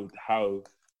 how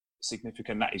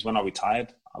significant that is when I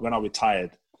retired. I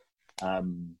retired a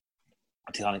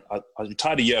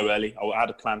year early. I had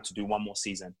a plan to do one more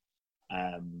season,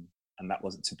 and that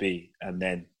wasn't to be. And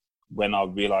then when I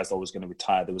realised I was going to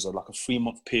retire, there was like a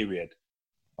 3-month period.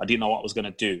 I didn't know what I was going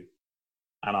to do,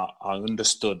 and I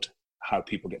understood how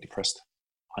people get depressed.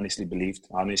 I honestly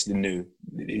knew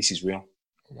this is real.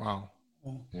 Wow.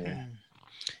 Yeah.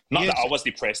 Not that I was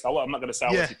depressed. I'm not going to say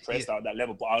I was depressed at that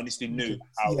level, but I honestly knew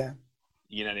how,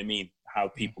 you know what I mean, how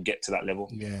people get to that level.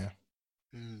 Yeah.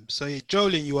 So,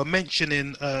 Joleon, you were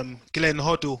mentioning Glenn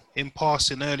Hoddle in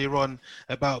passing earlier on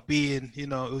about being, it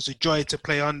was a joy to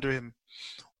play under him.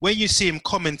 When you see him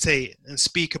commentate and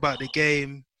speak about the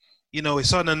game,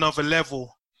 it's on another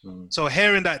level. So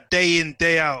hearing that day in,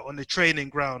 day out on the training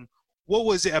ground, what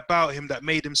was it about him that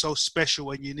made him so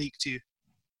special and unique to you?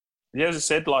 Yeah, as I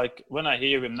said, like when I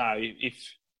hear him now,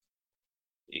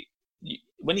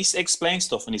 when he explains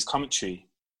stuff in his commentary,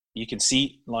 you can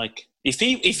see like if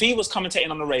he was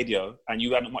commentating on the radio and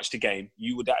you hadn't watched the game,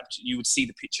 you would see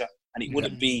the picture, and it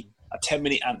wouldn't be a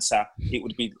 10-minute answer. It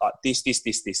would be like this.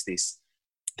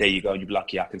 There you go. You'd be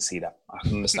like, yeah, I can see that. I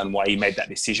can understand why he made that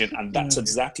decision, and that's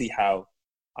exactly how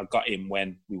I got him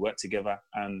when we worked together.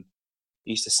 And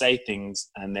he used to say things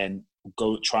and then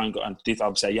try and go and I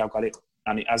would say, yeah, I've got it.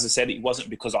 And as I said, it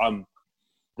wasn't because I'm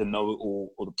the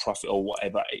know-it-all or the prophet or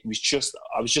whatever. It was just,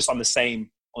 I was just on the same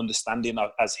understanding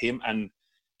as him. And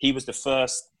he was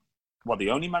the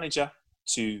only manager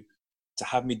to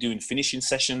have me doing finishing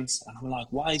sessions. And I'm like,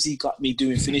 why has he got me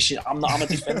doing finishing? I'm a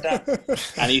defender.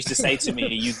 And he used to say to me,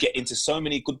 you get into so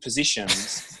many good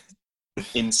positions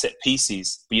in set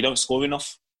pieces, but you don't score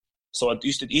enough. So he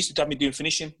used to have me doing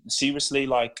finishing, seriously,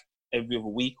 like every other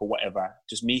week or whatever,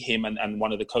 just me, him and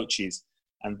one of the coaches.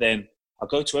 And then I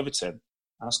go to Everton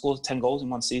and I scored 10 goals in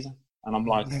one season. And I'm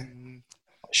like,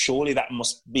 surely that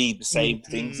must be the same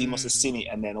things. He must have seen it.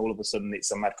 And then all of a sudden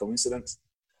it's a mad coincidence.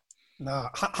 No,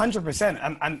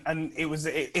 100%. And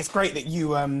it's great that you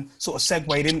sort of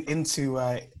segued into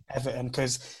Everton,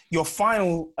 because your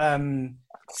final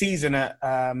season at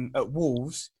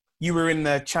Wolves, you were in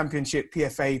the Championship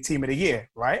PFA Team of the Year,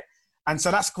 right? And so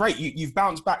that's great. You've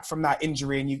bounced back from that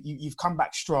injury and you've come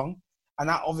back strong. And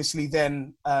that obviously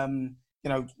then, meant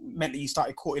that you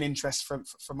started courting interest from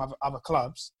other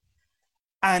clubs.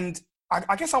 And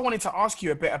I guess I wanted to ask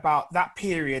you a bit about that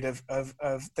period of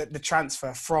the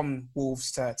transfer from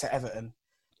Wolves to Everton,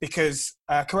 because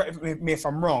correct me if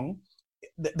I'm wrong,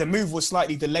 the move was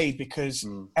slightly delayed because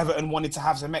Everton wanted to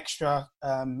have some extra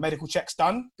medical checks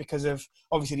done because of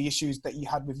obviously the issues that you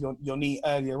had with your knee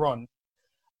earlier on.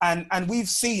 And we've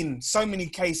seen so many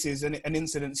cases and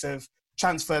incidents of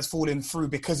transfers falling through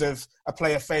because of a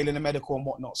player failing a medical and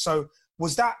whatnot. So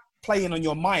was that playing on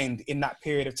your mind in that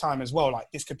period of time as well? Like,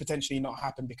 this could potentially not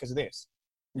happen because of this?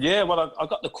 Yeah, well, I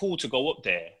got the call to go up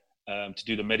there to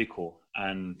do the medical,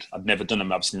 and I'd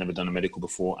obviously never done a medical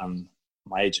before. And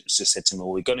my agent just said to me,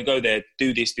 well, we're going to go there,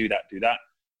 do this, do that,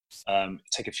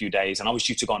 take a few days. And I was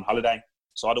due to go on holiday.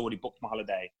 So I'd already booked my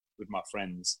holiday with my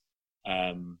friends.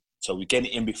 So we get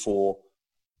it in before,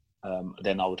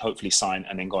 then I would hopefully sign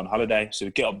and then go on holiday. So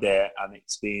we get up there and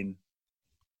it's been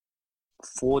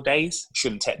 4 days.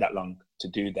 Shouldn't take that long to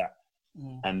do that.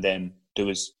 And then there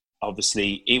was,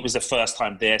 obviously, it was the first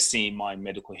time they're seeing my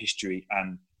medical history,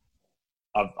 and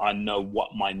I know what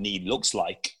my knee looks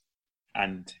like,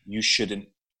 and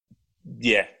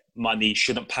my knee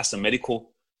shouldn't pass a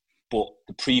medical. But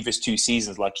the previous 2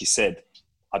 seasons, like you said,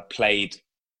 I'd played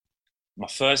my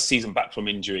first season back from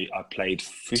injury. I played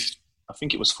 50, I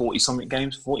think it was 40 something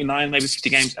games, 49, maybe 50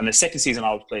 games. And the second season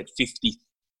I played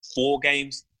 54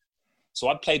 games. So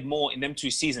I'd played more in them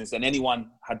 2 seasons than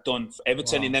anyone had done for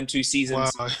Everton in them 2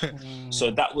 seasons. Wow.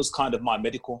 So that was kind of my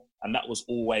medical. And that was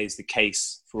always the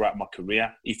case throughout my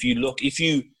career. If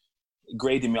you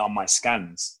graded me on my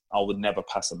scans, I would never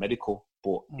pass a medical.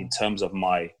 But in terms of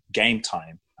my game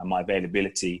time and my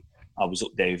availability, I was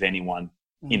up there with anyone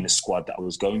in the squad that I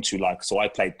was going to. So I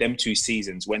played them 2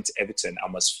 seasons, went to Everton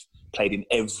and was played in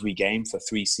every game for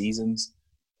 3 seasons.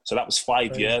 So that was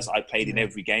 5 years. I played in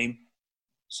every game.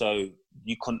 So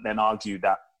you couldn't then argue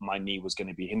that my knee was going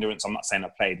to be a hindrance. I'm not saying I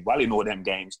played well in all them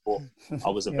games, but I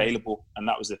was available, and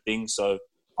that was the thing. So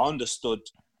I understood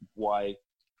why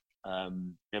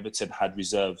Everton had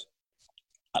reserve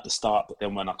at the start, but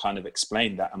then when I kind of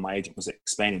explained that, and my agent was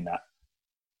explaining that,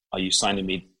 are you signing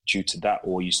me due to that,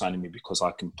 or are you signing me because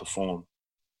I can perform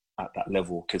at that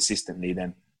level consistently?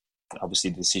 Then obviously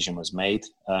the decision was made.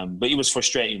 But it was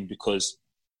frustrating because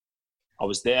I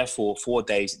was there for 4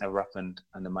 days, it never happened.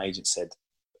 And then my agent said,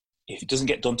 if it doesn't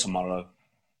get done tomorrow,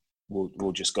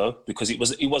 we'll just go. Because it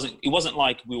wasn't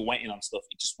like we were waiting on stuff.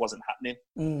 It just wasn't happening.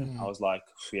 I was like,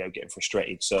 getting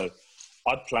frustrated. So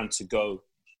I'd planned to go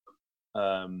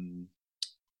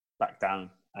back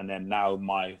down. And then now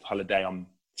my holiday, I'm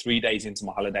 3 days into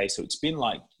my holiday. So it's been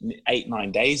like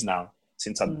 8-9 days now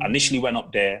since I initially went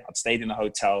up there. I'd stayed in a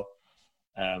hotel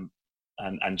and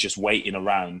just waiting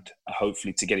around,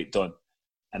 hopefully to get it done.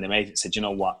 And the agent said, you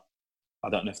know what? I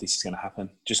don't know if this is going to happen.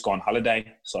 Just go on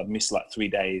holiday. So I'd missed like 3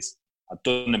 days. I'd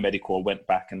done the medical, went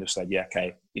back and they said, yeah,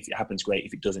 okay. If it happens, great.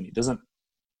 If it doesn't, it doesn't.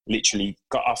 Literally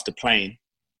got off the plane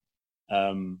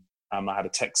and I had a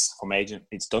text from my agent,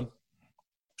 it's done.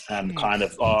 And kind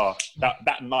of,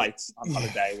 that night on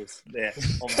holiday was there.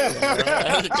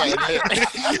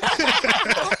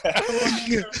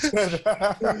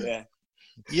 Yeah.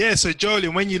 Yeah, so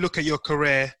Joleon, when you look at your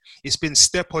career, it's been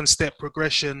step-on-step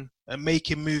progression and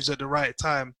making moves at the right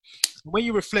time. When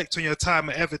you reflect on your time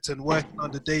at Everton, working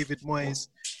under David Moyes,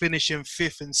 finishing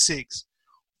 5th and 6th,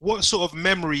 what sort of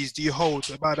memories do you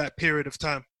hold about that period of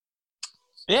time?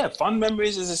 Yeah, fun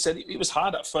memories. As I said, it was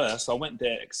hard at first. I went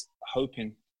there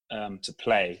hoping to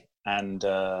play, and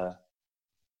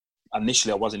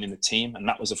initially I wasn't in the team, and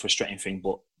that was a frustrating thing.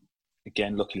 But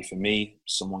again, luckily for me,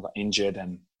 someone got injured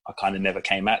and I kind of never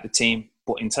came out the team.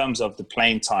 But in terms of the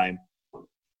playing time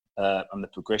and the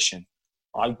progression,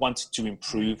 I wanted to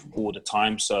improve all the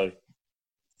time. So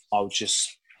I would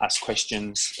just ask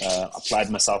questions, applied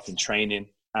myself in training.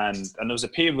 And there was a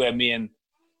period where me and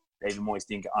David Moyes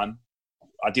didn't get on.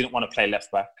 I didn't want to play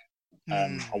left back.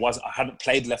 I hadn't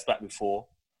played left back before.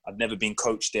 I'd never been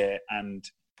coached there. And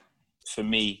for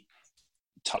me,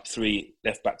 top 3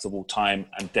 left backs of all time,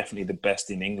 and definitely the best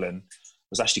in England,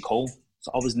 was Ashley Cole.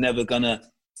 So I was never going to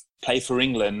play for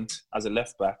England as a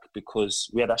left back because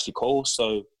we had Ashley Cole.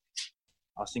 So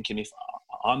I was thinking, if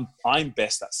I'm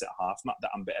best at centre half, not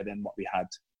that I'm better than what we had,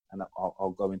 and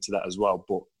I'll go into that as well.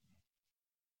 But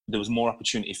there was more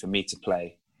opportunity for me to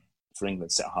play for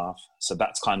England centre half. So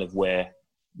that's kind of where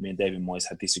me and David Moyes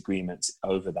had disagreements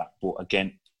over that. But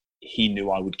again, he knew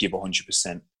I would give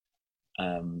 100%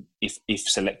 if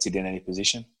selected in any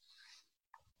position.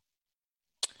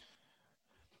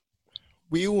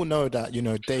 We all know that,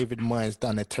 David Moyes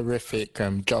done a terrific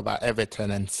job at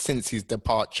Everton, and since his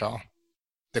departure,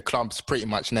 the club's pretty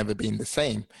much never been the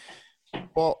same.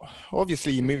 But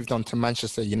obviously he moved on to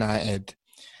Manchester United,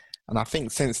 and I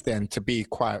think since then, to be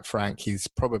quite frank, he's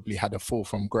probably had a fall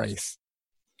from grace.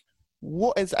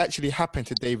 What has actually happened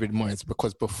to David Moyes?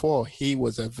 Because before, he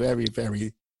was a very,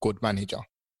 very good manager.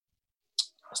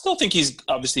 I still think he's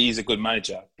a good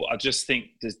manager, but I just think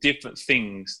there's different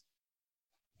things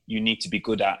you need to be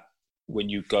good at when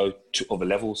you go to other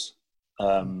levels.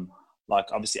 Like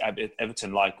obviously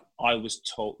Everton, like I was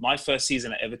told, my first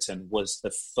season at Everton was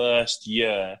the first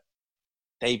year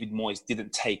David Moyes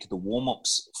didn't take the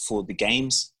warm-ups for the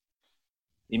games.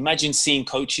 Imagine seeing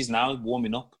coaches now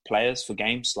warming up players for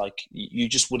games. Like you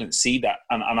just wouldn't see that.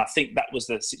 And I think that was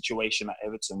the situation at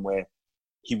Everton where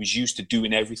he was used to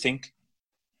doing everything.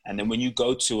 And then when you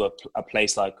go to a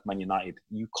place like Man United,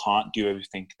 you can't do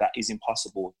everything. That is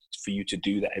impossible for you to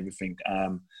do that everything.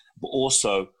 But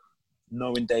also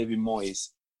knowing David Moyes,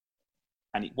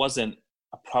 and it wasn't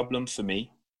a problem for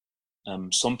me.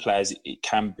 Some players it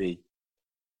can be.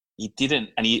 He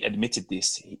didn't, and he admitted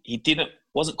this. He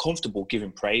wasn't comfortable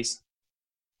giving praise.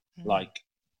 Like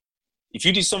if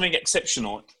you did something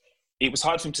exceptional, it was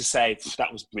hard for him to say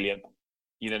that was brilliant.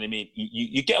 You know what I mean?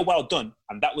 You get a well done,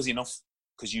 and that was enough.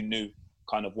 because you knew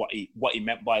kind of what he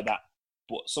meant by that.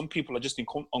 But some people are just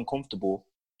uncomfortable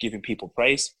giving people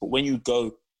praise. But when you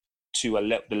go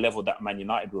to the level that Man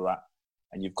United were at,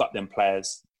 and you've got them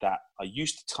players that are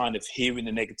used to kind of hearing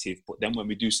the negative, but then when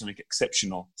we do something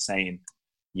exceptional, saying,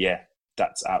 yeah,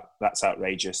 that's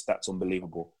outrageous, that's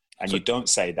unbelievable. And you don't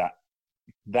say that,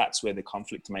 that's where the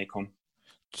conflict may come.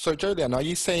 So, Joleon, are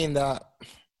you saying that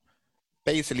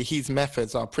basically his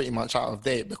methods are pretty much out of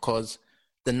date because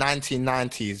the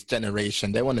 1990s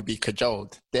generation, they want to be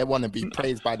cajoled. They want to be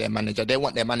praised by their manager. They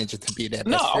want their manager to be their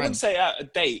best friend. No, I wouldn't say out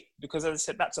of date because, as I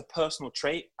said, that's a personal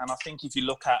trait. And I think if you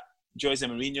look at Jose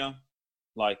Mourinho,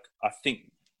 like, I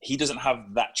think he doesn't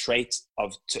have that trait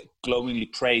of to glowingly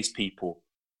praise people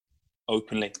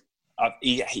openly.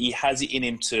 He has it in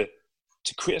him to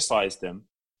criticize them.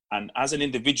 And as an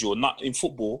individual, not in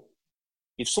football,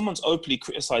 if someone's openly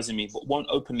criticizing me but won't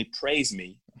openly praise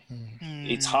me,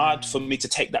 it's hard for me to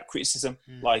take that criticism.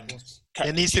 Like,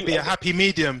 there needs to be a happy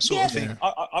medium sort of thing.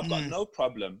 I've got no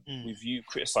problem with you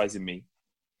criticizing me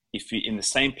if you in the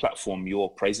same platform you're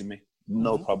praising me.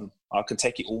 No problem. I can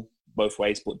take it all both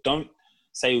ways, but don't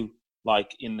say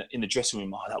like in the dressing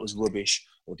room, oh, that was rubbish,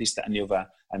 or this, that, and the other,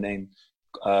 and then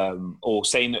or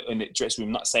saying in the dressing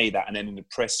room, not say that, and then in the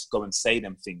press go and say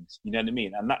them things. You know what I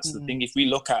mean? And that's the thing. If we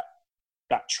look at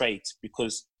that trait,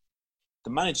 because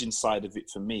the managing side of it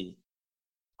for me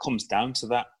comes down to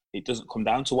that. It doesn't come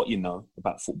down to what you know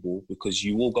about football, because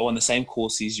you all go on the same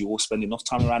courses, you all spend enough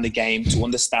time around the game to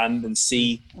understand and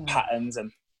see patterns.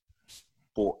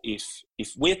 But if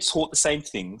we're taught the same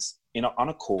things on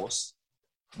a course,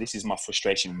 this is my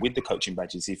frustration with the coaching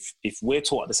badges. If we're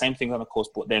taught the same things on a course,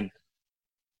 but then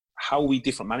how are we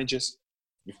different managers?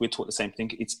 If we're taught the same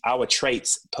thing, it's our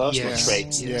traits, personal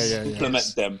traits,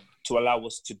 implement them to allow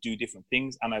us to do different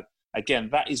things. And again,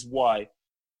 that is why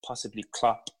possibly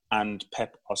Klopp and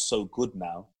Pep are so good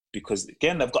now, because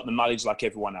again, they've got the knowledge like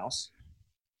everyone else,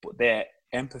 but their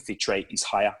empathy trait is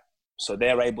higher. So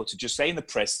they're able to just say in the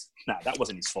press, nah, that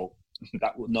wasn't his fault.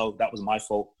 That was my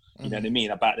fault. You know what I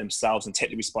mean? About themselves, and take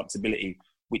the responsibility,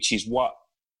 which is what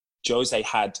Jose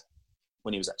had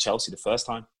when he was at Chelsea the first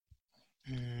time.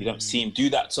 You don't see him do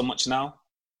that so much now.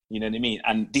 You know what I mean?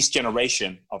 And this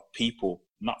generation of people,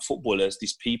 not footballers,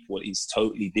 these people is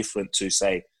totally different to,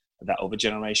 say, that other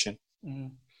generation.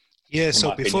 Yeah,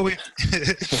 so before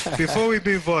we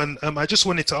move on, I just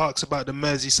wanted to ask about the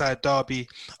Merseyside derby.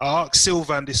 I asked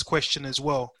Sylvan this question as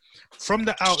well. From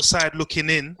the outside looking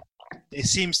in, it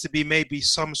seems to be maybe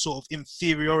some sort of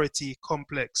inferiority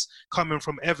complex coming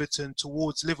from Everton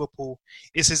towards Liverpool.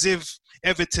 It's as if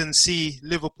Everton see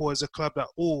Liverpool as a club that,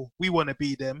 we want to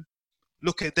be them.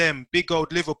 Look at them, big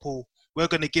old Liverpool. We're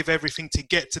going to give everything to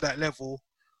get to that level.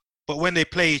 But when they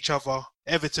play each other,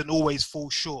 Everton always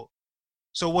falls short.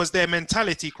 So was there a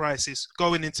mentality crisis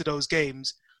going into those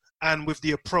games and with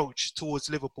the approach towards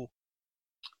Liverpool?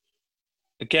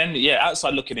 Again,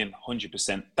 outside looking in,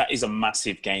 100%. That is a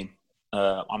massive game.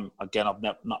 I've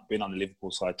not been on the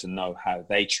Liverpool side to know how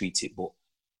they treat it, but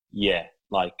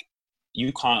like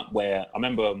you can't wear. I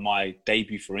remember my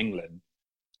debut for England,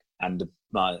 and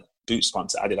my boot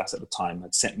sponsor Adidas at the time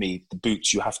had sent me the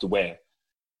boots you have to wear,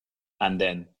 and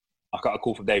then I got a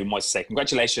call from David Moyes to say,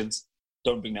 "Congratulations,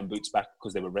 don't bring them boots back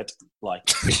because they were red." Like,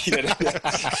 you know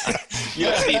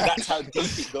what I mean? That's how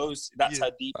deep it goes. That's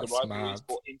how deep the rivalry is.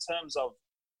 But in terms of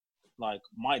like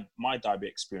my derby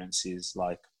experience is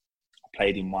like, I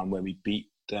played in one where we beat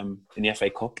them in the FA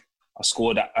Cup. I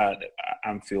scored at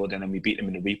Anfield, and then we beat them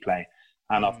in the replay.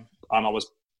 And I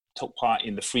took part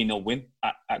in the 3-0 win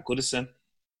at Goodison.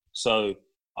 So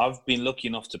I've been lucky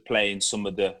enough to play in some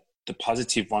of the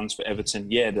positive ones for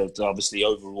Everton. Yeah, obviously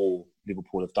overall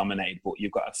Liverpool have dominated, but you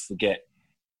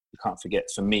can't forget,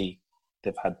 for me,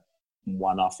 they've had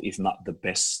one of, if not the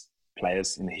best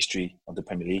players in the history of the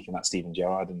Premier League, and that's Steven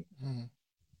Gerrard. And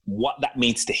what that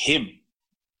means to him,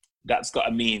 that's got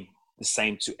to mean the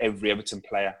same to every Everton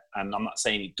player. And I'm not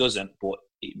saying it doesn't, but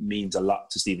it means a lot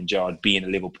to Steven Gerrard being a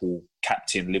Liverpool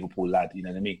captain, Liverpool lad, you know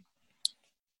what I mean?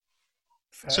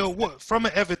 So what, from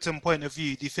an Everton point of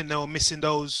view, do you think they were missing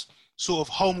those sort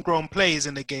of homegrown players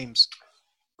in the games?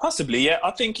 Possibly, yeah.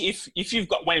 I think if you've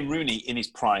got Wayne Rooney in his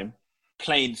prime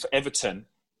playing for Everton,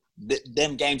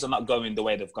 them games are not going the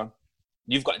way they've gone.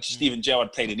 You've got Steven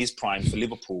Gerrard playing in his prime for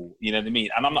Liverpool, you know what I mean?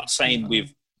 And I'm not saying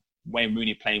with Wayne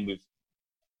Rooney playing with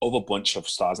other bunch of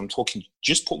stars. I'm talking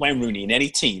just put Wayne Rooney in any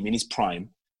team in his prime,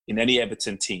 in any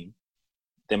Everton team,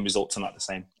 then results are not the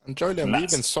same. And Joleon, we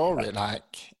even saw it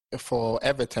like for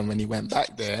Everton when he went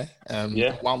back there,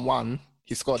 1-1.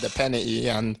 He scored the penalty,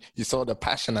 and you saw the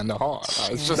passion and the heart.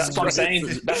 Like, that's what I'm saying.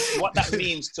 That's what that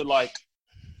means to like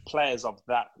players of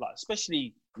that, like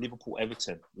especially Liverpool,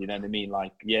 Everton. You know what I mean?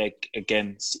 Like, yeah,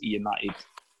 again, City United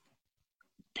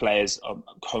players,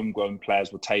 homegrown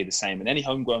players will tell you the same, and any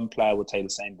homegrown player will tell you the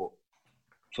same. But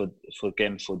for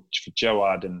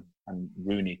Gerrard and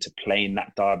Rooney to play in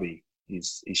that derby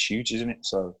is huge, isn't it?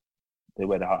 So they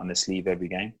wear their heart on their sleeve every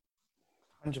game.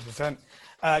 100%.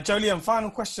 Joleon, final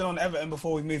question on Everton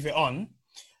before we move it on.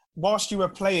 Whilst you were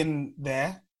playing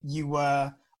there, you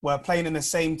were playing in the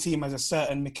same team as a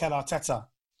certain Mikel Arteta.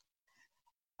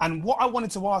 And what I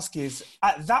wanted to ask is,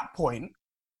 at that point,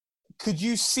 could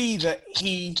you see that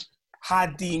he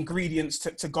had the ingredients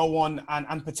to go on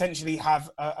and potentially have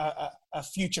a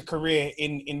future career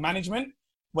in management?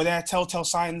 Were there telltale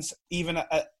signs even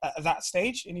at that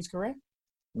stage in his career?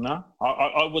 No,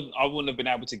 I wouldn't have been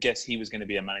able to guess he was going to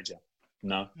be a manager.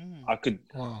 No, I could.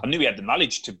 Wow. I knew he had the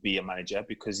knowledge to be a manager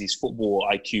because his football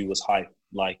IQ was high.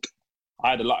 Like, I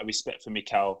had a lot of respect for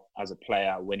Mikel as a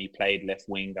player when he played left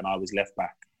wing and I was left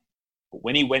back. But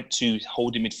when he went to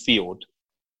holding midfield,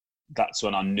 that's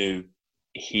when I knew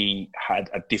he had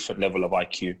a different level of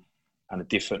IQ and a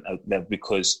different level,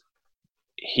 because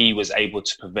he was able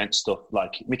to prevent stuff.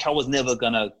 Like, Mikel was never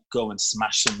going to go and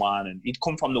smash someone, and he'd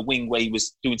come from the wing where he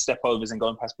was doing step overs and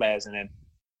going past players, and then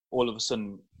all of a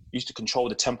sudden used to control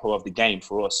the tempo of the game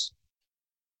for us,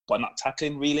 but not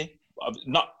tackling really.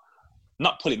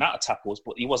 Not pulling out of tackles,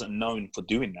 but he wasn't known for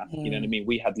doing that. You know what I mean?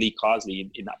 We had Lee Carsley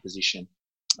in that position.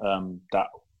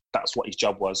 That's what his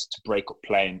job was, to break up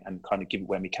play and kind of give it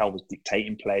where Mikel was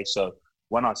dictating play. So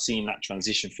when I seen that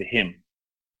transition for him,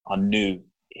 I knew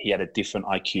he had a different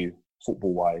IQ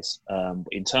football-wise.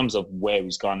 In terms of where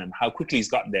he's gone and how quickly he's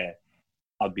got there,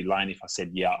 I'd be lying if I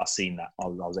said, yeah, I've seen that. I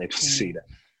was able to see that.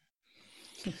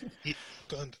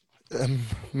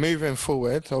 Moving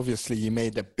forward, obviously you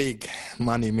made a big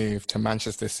money move to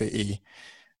Manchester City.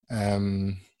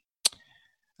 And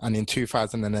in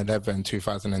 2011,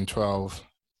 2012,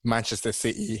 Manchester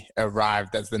City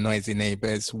arrived as the noisy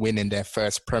neighbours, winning their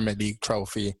first Premier League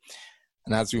trophy.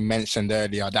 And as we mentioned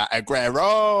earlier, that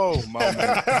Aguero moment.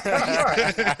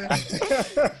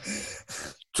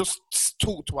 Just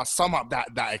talk to us, sum up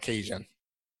that occasion.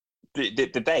 The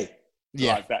day?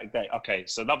 Yeah. Like that day. Okay,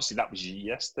 so obviously that was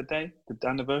yesterday, the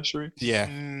anniversary. Yeah.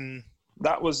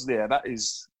 That was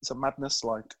it's a madness.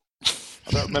 Like,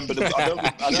 I don't remember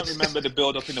I don't remember the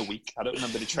build up in a week. I don't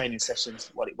remember the training sessions,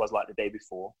 what it was like the day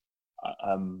before.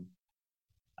 And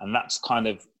that's kind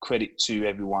of credit to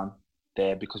everyone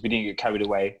there, because we didn't get carried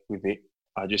away with it.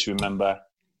 I just remember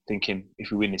thinking,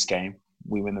 if we win this game,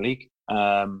 we win the league.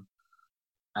 And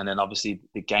then obviously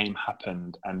the game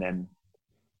happened, and then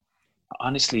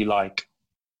honestly, like,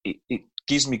 it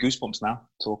gives me goosebumps now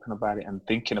talking about it and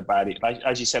thinking about it. Like,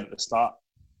 as you said at the start,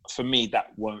 for me, that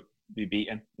won't be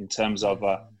beaten in terms of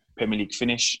a Premier League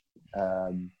finish.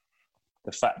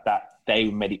 The fact that they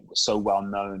made it so well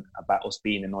known about us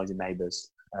being the noisy neighbours,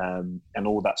 and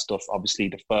all that stuff. Obviously,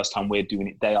 the first time we're doing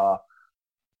it, they are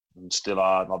and still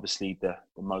are obviously the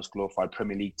most glorified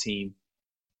Premier League team.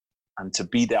 And to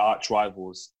be their arch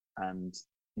rivals, and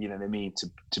you know what I mean,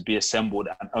 to be assembled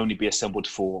and only be assembled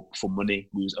for money.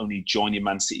 We was only joining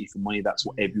Man City for money. That's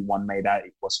what everyone made out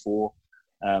it was for.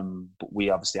 But we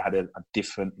obviously had a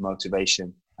different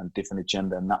motivation and different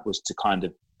agenda, and that was to kind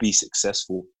of be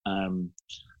successful.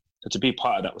 So to be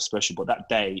part of that was special. But that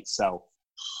day itself,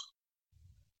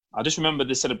 I just remember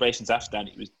the celebrations after, and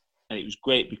it was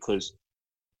great because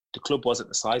the club wasn't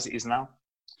the size it is now,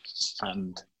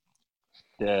 and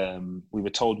we were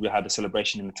told we had a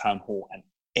celebration in the town hall, and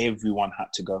everyone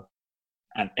had to go,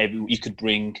 and you could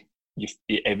bring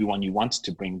everyone you wanted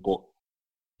to bring, but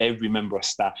every member of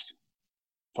staff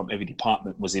from every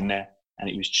department was in there, and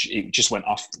it just went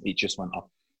off. It just went off.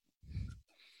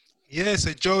 Yeah,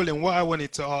 so Joleon, what I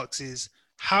wanted to ask is,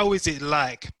 how is it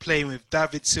like playing with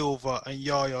David Silva and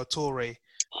Yaya Toure?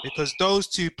 Because those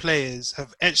two players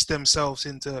have etched themselves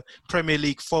into Premier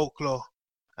League folklore.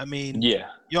 I mean, yeah.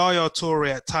 Yaya Toure,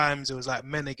 at times, it was like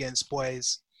men against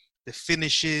boys. The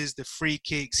finishes, the free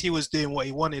kicks, he was doing what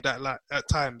he wanted at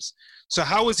times. So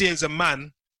how is he as a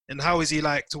man, and how is he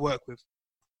like to work with?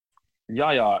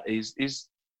 Yaya is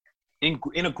in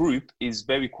a group is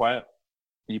very quiet.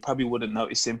 You probably wouldn't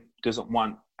notice him. Doesn't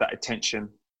want that attention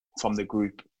from the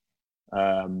group.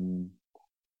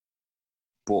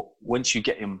 But once you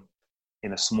get him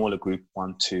in a smaller group,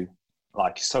 1, 2,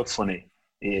 like, it's so funny.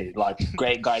 Like,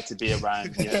 great guy to be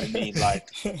around. You know what I mean? Like,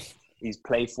 he's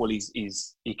playful.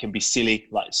 He can be silly,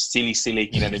 like silly.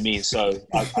 You know what I mean? So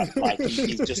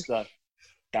he's just a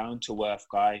down to earth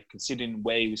guy, considering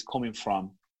where he was coming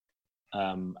from.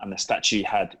 And the stature he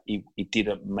had, he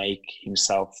didn't make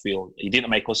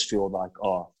us feel like,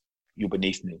 oh, you're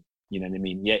beneath me. You know what I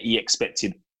mean? Yeah, he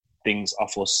expected things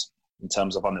off us in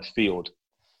terms of on the field,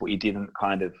 but he didn't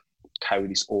kind of carry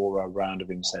this aura around of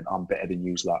him saying, I'm better than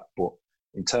you, like. But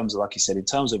in terms of, like you said, in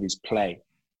terms of his play,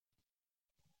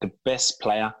 the best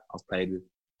player I've played with,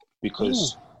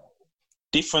 because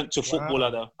different to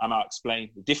footballer though, and I'll explain.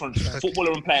 Different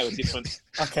footballer and player are different.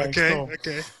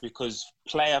 Okay. Because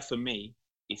player for me,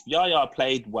 if Yaya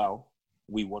played well,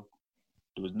 we won.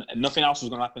 There was nothing else was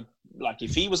going to happen. Like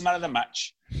if he was man of the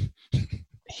match,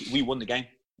 we won the game,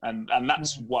 and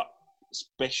that's what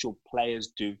special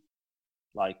players do.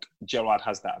 Like Gerrard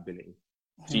has that ability.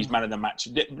 If he's man of the match,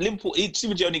 Liverpool. He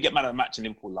only get man of the match, and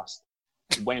Liverpool lost.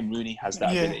 Wayne Rooney has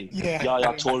that ability.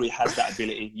 Yaya Toure has that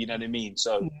ability. You know what I mean?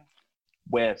 So,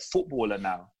 where footballer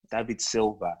now, David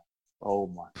Silva. Oh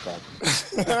my God.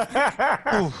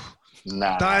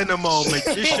 Dynamo,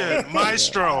 magician,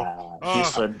 maestro.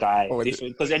 Different guy.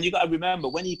 Different. Because then you got to remember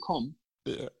when he come,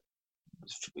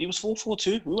 he was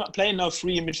 4-4-2. We weren't playing no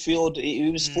three in midfield. He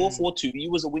was 4-4-2. He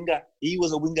was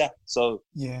a winger. So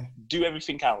do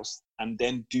everything else and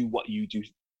then do what you do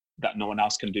that no one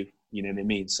else can do. You know what I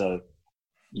mean? So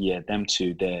yeah, them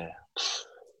two, they're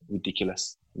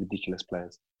ridiculous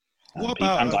players. What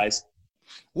about guys?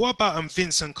 What about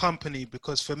Vincent Kompany?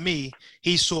 Because for me,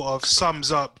 he sort of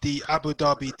sums up the Abu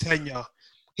Dhabi tenure.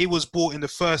 He was bought in the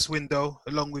first window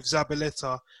along with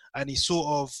Zabaleta, and he sort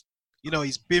of,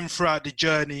 he's been throughout the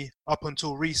journey up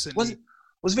until recently.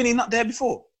 Was Vinny not there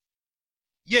before?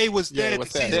 Yeah, he was there.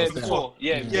 Before.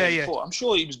 Before. I'm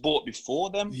sure he was bought before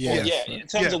them. Yeah. In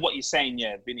terms of what you're saying,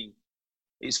 Vinny.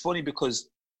 It's funny because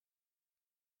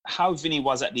how Vinny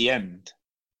was at the end,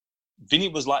 Vinny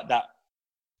was like that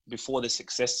before the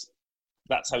success.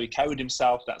 That's how he carried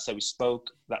himself. That's how he spoke.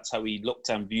 That's how he looked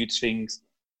and viewed things.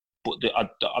 But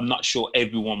I'm not sure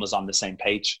everyone was on the same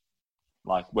page.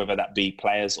 Like whether that be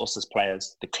players, us as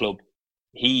players, the club.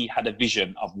 He had a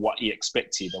vision of what he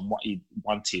expected and what he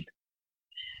wanted.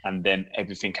 And then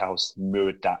everything else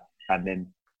mirrored that. And then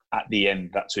at the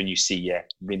end, that's when you see,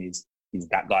 Vinny's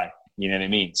that guy. You know what I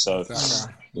mean? So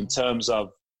in terms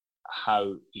of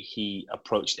how he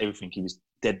approached everything, he was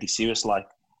deadly serious. Like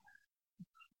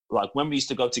when we used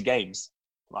to go to games,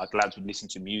 like lads would listen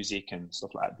to music and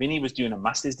stuff like that. Vinny was doing a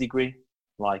master's degree.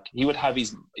 Like he would have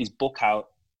his book out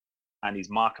and his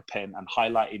marker pen and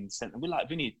highlighting. And we're like,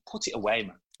 Vinny, put it away,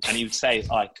 man. And he would say,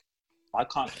 like, I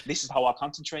can't, this is how I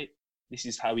concentrate. This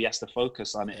is how he has to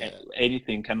focus on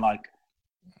anything. And like,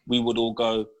 we would all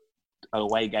go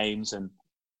away games and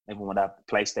everyone would have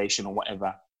PlayStation or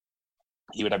whatever.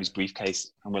 He would have his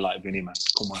briefcase and we're like, Vinny, man,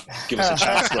 come on, give us a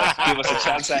chance, bro. Give us a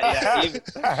chance.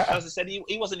 As I said,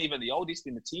 he wasn't even the oldest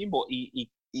in the team, but he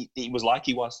was like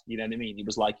he was, you know what I mean? He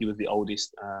was like he was the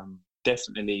oldest.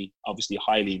 Definitely, obviously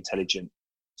highly intelligent,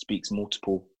 speaks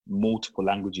multiple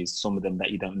languages, some of them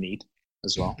that you don't need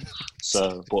as well.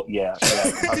 So, but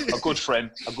a good friend.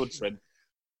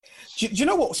 Do you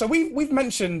know what? So we've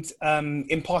mentioned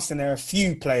in passing there a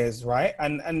few players, right?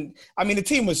 And I mean the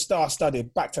team was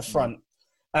star-studded, back to front.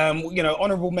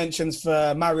 Honourable mentions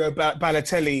for Mario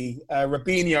Balotelli,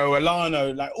 Robinho,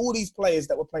 Elano, like all these players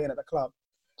that were playing at the club.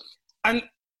 And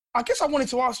I guess I wanted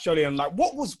to ask Joleon, like,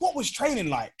 what was training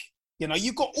like?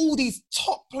 You've got all these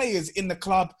top players in the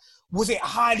club. Was it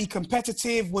highly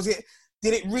competitive? Did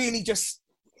it really just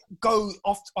go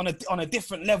off on a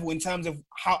different level in terms of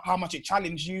how much it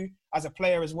challenged you as a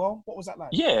player as well? What was that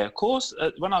like? Yeah, of course.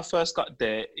 When I first got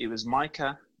there, it was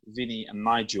Micah, Vinny and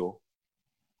Nigel.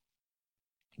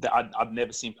 That I'd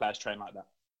never seen players train like that.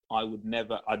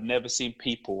 I'd never seen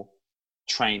people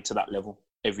train to that level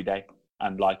every day.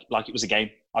 And like it was a game.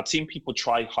 I'd seen people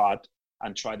try hard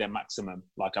and try their maximum.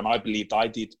 And I believed I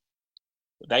did.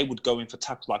 But they would go in for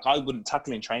tackle. Like I wouldn't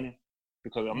tackle in training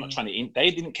because I'm not trying to.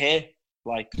 They didn't care.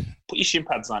 Like put your shin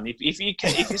pads on. If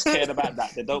you're scared about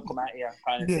that, then don't come out here.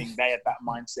 Kind of thing. They had that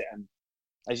mindset and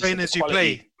train as you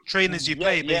play,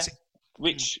 basically.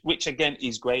 Which again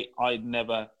is great. I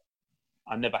never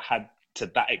had to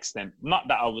that extent. Not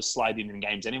that I was sliding in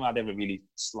games anyway. I never really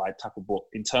slide tackle, but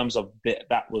in terms of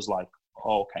that was like,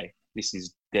 oh, okay, this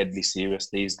is deadly serious.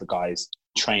 These the guys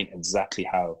train exactly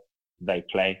how they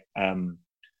play.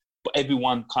 But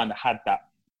everyone kind of had that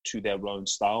to their own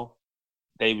style.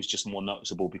 They was just more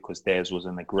noticeable because theirs was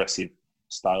an aggressive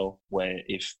style. Where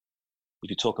if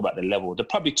you talk about the level, there are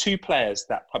probably two players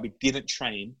that probably didn't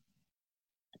train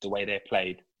the way they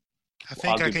played. I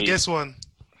think I can guess one.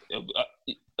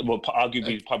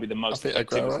 Arguably probably the most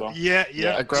effective as well. Yeah.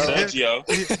 Sergio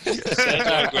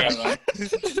Aguero.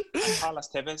 Carlos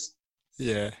Tevez.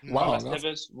 Yeah. Wow. Carlos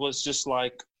Tevez was just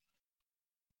like,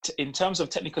 in terms of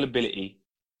technical ability,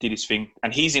 did his thing.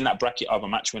 And he's in that bracket of a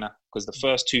match winner because the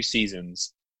first 2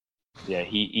 seasons,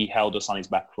 he held us on his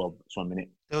back for a minute.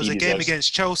 There was a game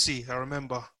against Chelsea, I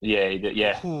remember.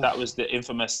 Yeah. Ooh. That was the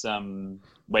infamous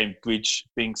Wayne Bridge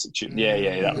being situated.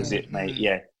 Yeah, that was it, mate.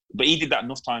 Yeah. But he did that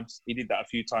enough times. He did that a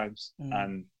few times.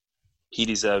 And he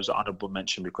deserves an honourable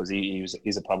mention because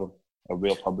he's a problem, a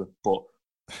real problem. But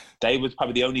they were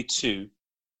probably the only 2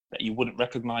 that you wouldn't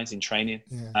recognise in training.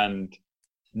 Yeah. And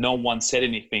no one said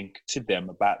anything to them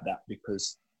about that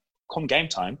because come game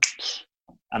time,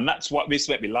 and that's what makes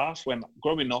me laugh when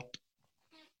growing up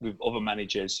with other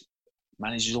managers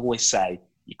always say,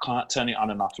 you can't turn it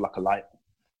on and off like a light.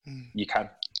 You can.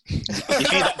 If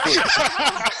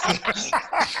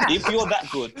you're that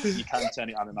good, you can turn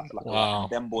it on and off like a light.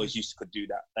 Them boys could do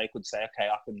that. They could say, okay,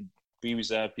 I can be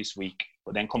reserved this week,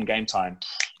 but then come game time,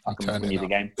 I can win you the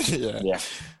game. Yeah.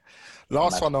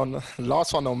 Last one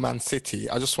on Man City.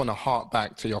 I just want to hark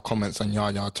back to your comments on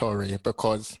Yaya Toure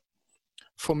because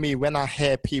for me, when I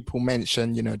hear people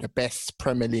mention, the best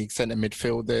Premier League centre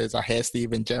midfielders, I hear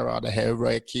Steven Gerrard, I hear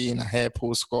Roy Keane, I hear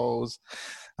Paul Scholes,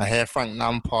 I hear Frank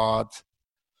Lampard.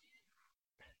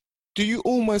 Do you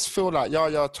almost feel like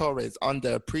Yaya Toure is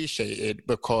underappreciated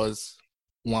because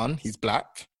 1, he's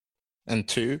black, and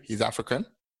 2, he's African?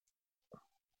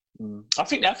 I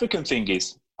think the African thing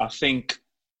is,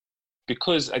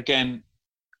 because again,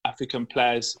 African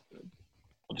players,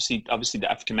 obviously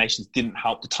the African nations didn't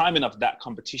help. The timing of that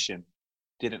competition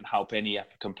didn't help any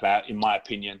African player, in my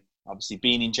opinion. Obviously,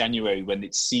 being in January when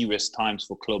it's serious times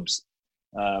for clubs,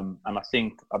 and I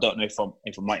don't know if I'm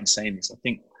right in saying this. I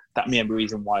think that may be the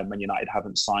reason why Man United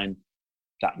haven't signed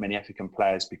that many African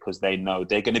players because they know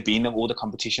they're going to be in all the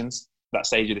competitions that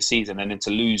stage of the season, and then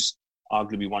to lose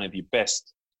arguably one of your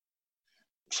best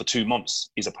for 2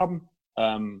 months is a problem.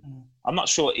 I'm not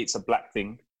sure it's a black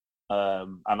thing,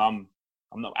 and I'm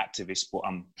not activist, but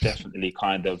I'm definitely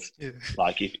kind of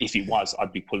like if it was,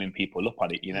 I'd be pulling people up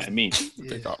on it. You know what I mean?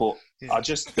 But I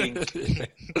just think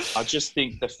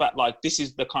the fact like this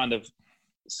is the kind of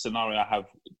scenario I have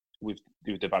with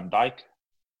the Van Dijk.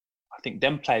 I think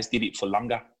them players did it for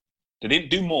longer. They didn't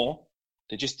do more.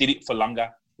 They just did it for longer.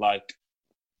 Like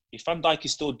if Van Dijk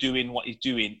is still doing what he's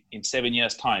doing in 7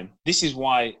 years' time, this is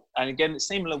why. And again, it's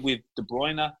similar with De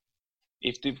Bruyne.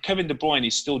 If Kevin De Bruyne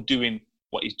is still doing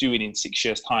what he's doing in 6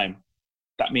 years' time,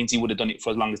 that means he would have done it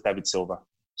for as long as David Silva.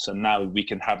 So now we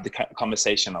can have the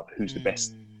conversation of who's the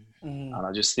best. And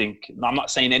I just think, I'm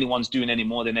not saying anyone's doing any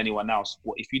more than anyone else,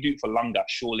 but if you do it for longer,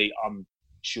 surely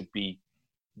should be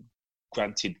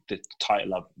granted the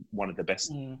title of one of the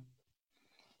best.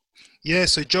 Yeah,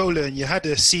 so Joleon, you had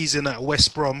a season at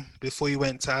West Brom before you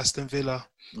went to Aston Villa.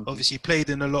 Obviously, you played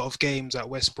in a lot of games at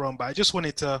West Brom, but I just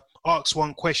wanted to ask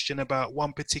one question about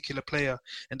one particular player,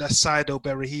 and that's Saido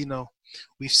Berahino.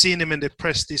 We've seen him in the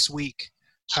press this week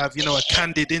have, a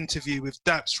candid interview with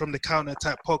Daps from the Counter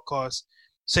Attack podcast,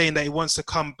 saying that he wants to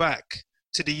come back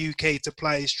to the UK to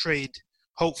ply his trade,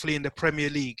 hopefully in the Premier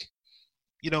League.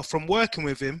 From working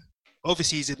with him,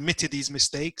 obviously he's admitted his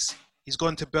mistakes. He's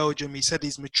gone to Belgium. He said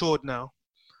he's matured now.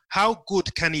 How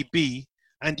good can he be?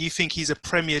 And do you think he's a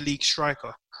Premier League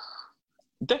striker?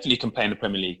 Definitely can play in the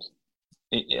Premier League.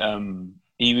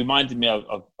 He reminded me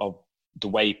of the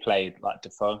way he played, like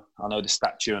Defoe. I know the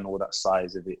stature and all that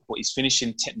size of it, but his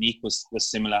finishing technique was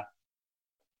similar.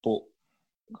 But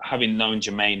having known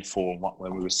Jermaine for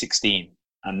when we were 16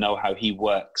 and know how he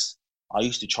works, I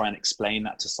used to try and explain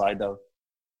that to Saido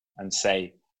and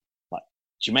say, like,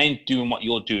 Jermaine doing what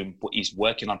you're doing, but he's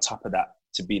working on top of that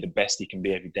to be the best he can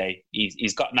be every day.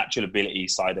 He's got natural ability,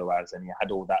 Saido has, and he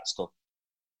had all that stuff.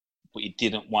 But he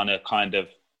didn't want to kind of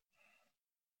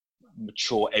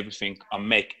mature everything and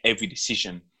make every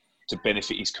decision to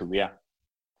benefit his career.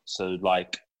 So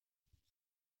like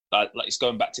it's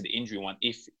going back to the injury one.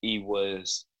 If he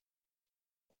was,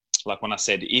 like when I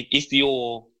said, if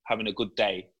you're having a good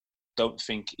day, don't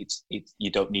think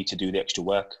you don't need to do the extra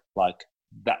work. Like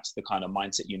that's the kind of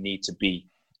mindset you need to be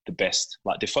the best.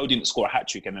 Like Defoe didn't score a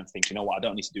hat-trick and then think, you know what, I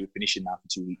don't need to do a finishing now for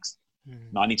 2 weeks.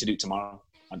 No, I need to do it tomorrow.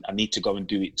 I need to go and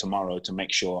do it tomorrow to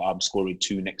make sure I'm scoring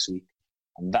 2 next week.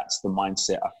 And that's the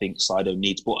mindset I think Saido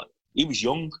needs. But he was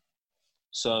young.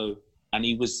 And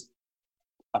he was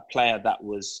a player that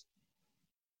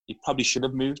he probably should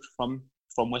have moved from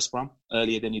West Brom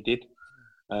earlier than he did.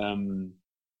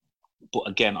 But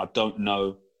again, I don't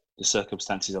know the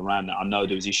circumstances around that. I know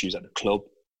there was issues at the club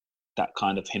that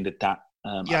kind of hindered that.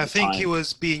 I think he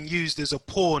was being used as a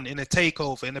pawn in a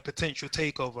potential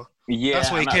takeover. Yeah,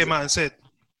 that's what he came out and said.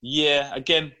 Yeah,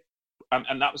 again,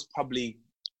 and that was probably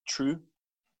true,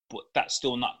 but that's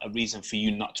still not a reason for you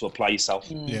not to apply yourself.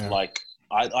 Yeah. Like,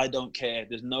 I don't care.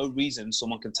 There's no reason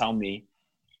someone can tell me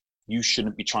you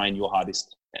shouldn't be trying your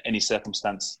hardest at any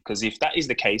circumstance. Because if that is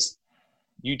the case,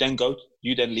 you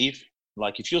then leave.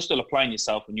 Like, if you're still applying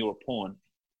yourself and you're a pawn,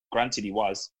 granted he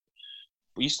was,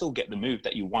 but you still get the move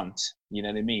that you want. You know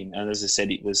what I mean? And as I said,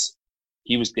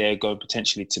 he was there going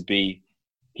potentially to be,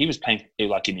 he was playing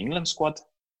like in England squad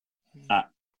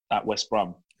at West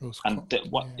Brom. And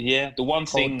the one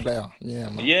thing, player. Yeah,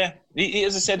 man. Yeah. He,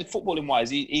 as I said, footballing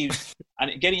wise, and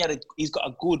again, he's got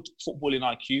a good footballing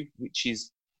IQ, which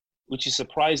is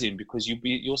surprising, because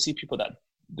you'll see people that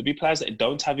there'll be players that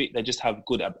don't have it. They just have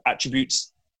good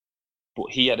attributes, but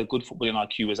he had a good footballing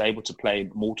IQ, was able to play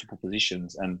multiple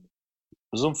positions, and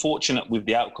it was unfortunate with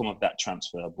the outcome of that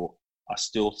transfer. But I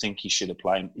still think he should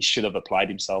have applied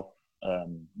himself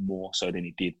more so than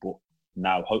he did. But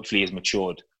now, hopefully, he's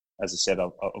matured. As I said,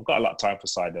 I've got a lot of time for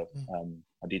Saido.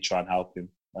 I did try and help him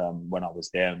when I was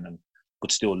there, and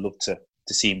would still love to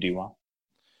see him do well.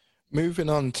 Moving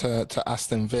on to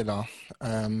Aston Villa,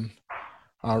 I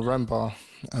remember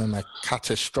a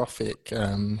catastrophic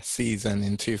season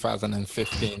in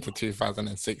 2015 to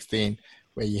 2016,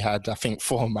 where you had, I think,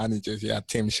 4 managers. You had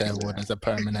Tim Sherwood as a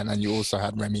permanent, and you also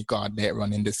had Remy Gard later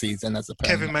on in the season as a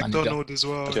permanent Kevin McDonald as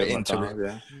well.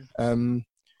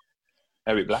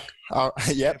 Eric Black.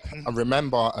 Yep. I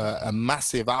remember a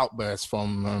massive outburst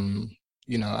from,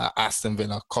 Aston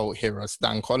Villa cult hero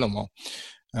Stan Collymore,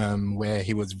 where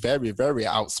he was very, very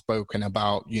outspoken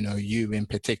about, you in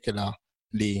particular,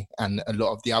 Lee, and a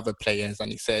lot of the other players.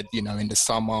 And he said, in the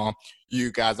summer,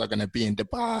 you guys are going to be in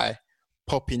Dubai,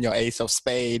 popping your ace of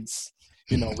spades,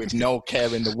 with no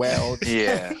care in the world.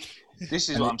 Yeah. This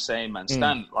is what I'm saying, man.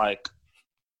 Stan,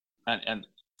 and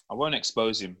I won't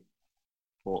expose him,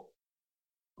 but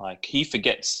he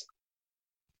forgets.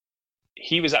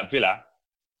 He was at Villa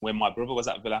when my brother was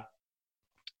at Villa.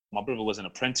 My brother was an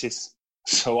apprentice,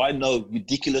 so I know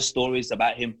ridiculous stories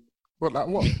about him. What, like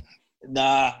what?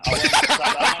 Nah.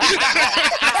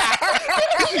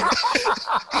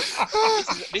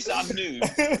 This I knew.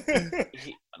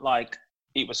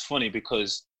 It was funny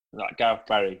because Gareth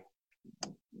Barry,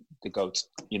 the GOAT,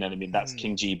 you know what I mean? That's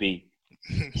King GB.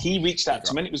 He reached out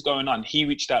to me when it was going on. He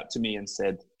reached out to me and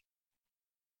said,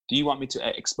 "Do you want me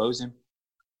to expose him?"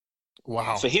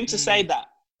 Wow. For him to say that,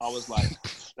 I was like,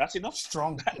 that's enough.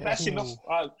 Strong. That's enough.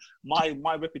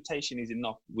 My reputation is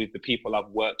enough with the people I've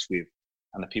worked with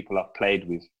and the people I've played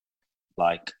with,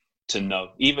 to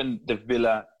know. Even the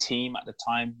Villa team at the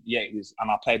time, it was,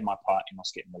 and I played my part in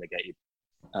us getting relegated.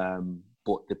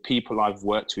 But the people I've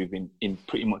worked with in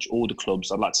pretty much all the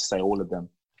clubs, I'd like to say all of them,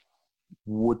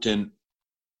 wouldn't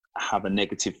have a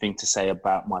negative thing to say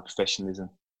about my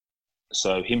professionalism.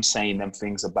 So him saying them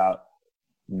things about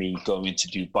me going to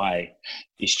Dubai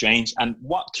is strange. And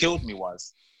what killed me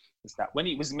is that when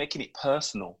he was making it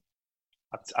personal,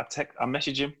 I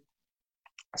messaged him.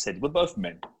 I said, "We're both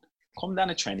men. Come down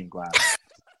to training ground.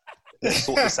 Let's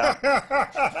sort this out."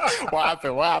 What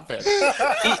happened?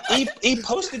 He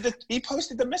posted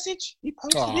the message. He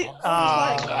posted it.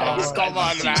 Come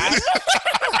on, man.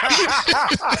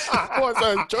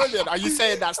 So, Joleon, are you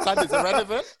saying that Stan is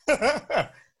irrelevant?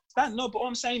 Stan, no, but what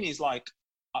I'm saying is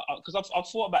because I've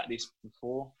thought about this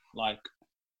before.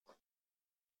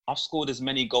 I've scored as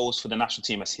many goals for the national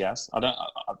team as he has. I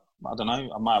don't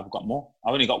know. I might have got more.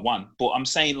 I've only got 1. But I'm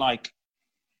saying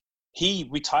he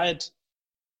retired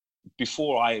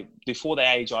before the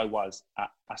age I was at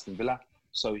Aston Villa.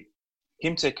 So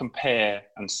him to compare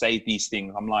and say these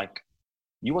things, I'm like,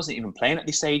 you wasn't even playing at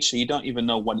this age, so you don't even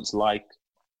know what it's like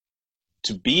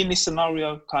to be in this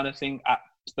scenario kind of thing at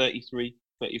 33,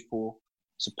 34.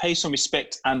 So pay some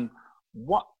respect. And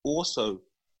what also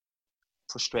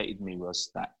frustrated me was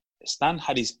that Stan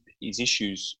had his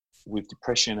issues with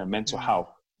depression and mental health.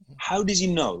 How does he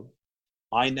know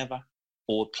I never,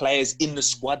 or players in the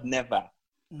squad never?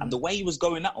 And the way he was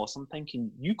going at us, I'm thinking,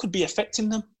 you could be affecting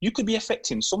them. You could be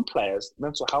affecting some players'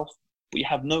 mental health, but you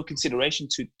have no consideration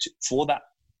for that.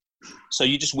 So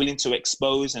you're just willing to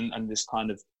expose and just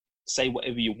kind of say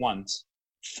whatever you want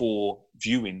for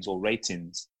viewings or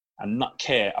ratings and not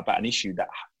care about an issue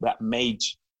that made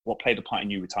what played a part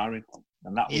in you retiring.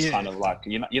 And that was kind of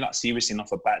you're not serious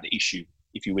enough about the issue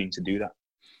if you're willing to do that.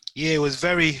 Yeah, it was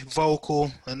very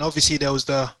vocal, and obviously there was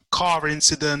the car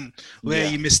incident where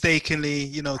you mistakenly,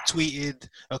 tweeted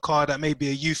a car that maybe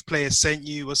a youth player sent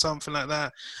you or something like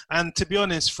that. And to be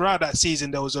honest, throughout that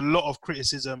season, there was a lot of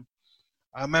criticism.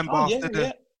 I remember after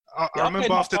the that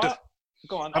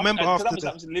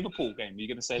was a Liverpool game. You're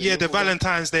gonna say the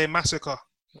Valentine's Day massacre.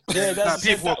 Yeah, that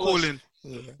people were calling.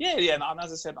 Yeah. And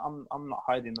as I said, I'm not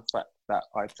hiding the fact that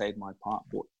I played my part,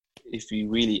 but if you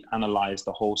really analyse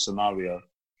the whole scenario,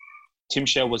 Tim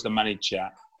Sherwood was the manager,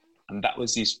 and that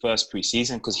was his first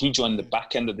pre-season because he joined the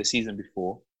back end of the season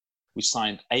before. We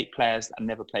signed 8 players that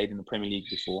never played in the Premier League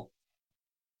before,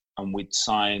 and we'd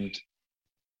signed.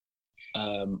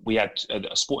 We had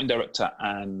a sporting director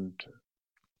and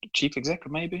chief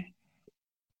executive, maybe.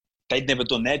 They'd never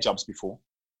done their jobs before,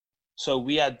 so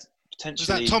we had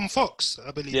potentially. Was that Tom Fox,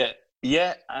 I believe?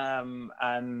 Yeah, and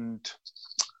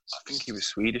I think he was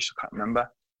Swedish. I can't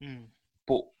remember,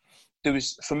 but.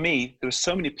 For me, there were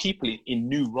so many people in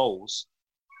new roles.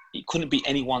 It couldn't be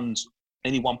any one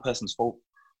person's fault.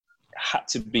 It had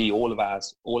to be all of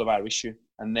our issue.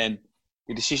 And then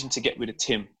the decision to get rid of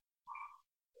Tim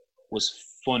was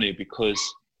funny because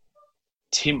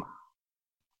Tim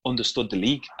understood the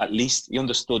league. At least he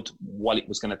understood what it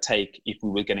was going to take if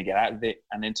we were going to get out of it.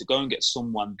 And then to go and get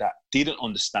someone that didn't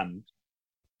understand,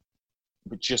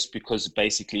 but just because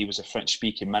basically he was a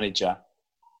French-speaking manager,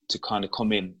 to kind of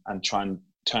come in and try and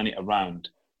turn it around,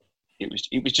 it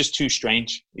was just too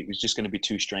strange. It was just going to be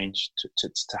too strange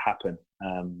to happen.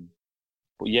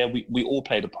 But yeah, we all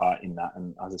played a part in that,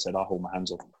 and as I said, I hold my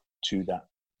hands up to that.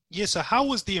 Yeah. So how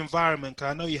was the environment?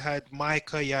 'Cause I know you had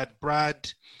Micah, you had Brad,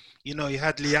 you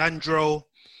had Leandro.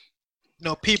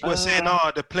 People were saying,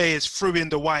 the players threw in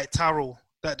the white towel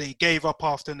that they gave up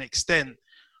after an extent.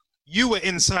 You were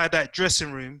inside that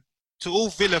dressing room. To all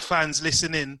Villa fans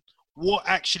listening, what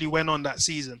actually went on that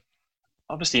season?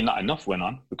 Obviously, not enough went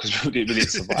on because we didn't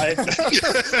survive.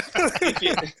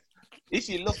 if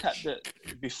you look at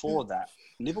before that,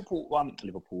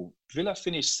 Villa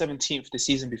finished 17th the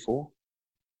season before,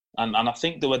 and I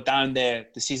think they were down there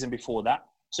the season before that.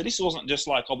 So this wasn't just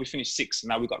like, we finished 6th and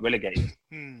now we got relegated.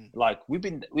 Like we're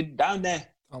down there,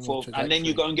 and then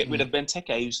you go and get rid of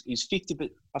Benteke. He's 50, but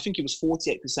I think it was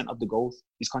 48% of the goals,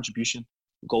 his contribution.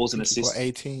 Goals and assists.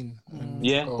 18.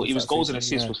 Yeah, but it was goals and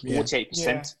assists was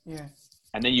 48%. Yeah.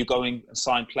 And then you're going and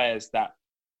sign players that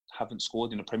haven't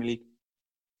scored in the Premier League.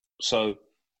 So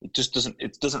it just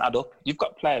doesn't add up. You've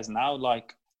got players now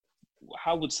like,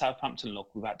 how would Southampton look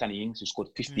without Danny Ings, who scored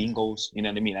 15 goals? You know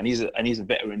what I mean? And he's a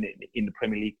veteran in the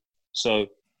Premier League. So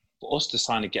for us to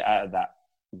kind of get out of that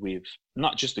with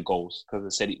not just the goals, because I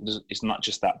said it's not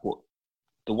just that, but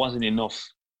there wasn't enough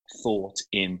thought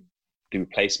in the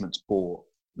replacements for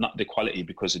not the quality,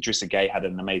 because Idrissa Gueye had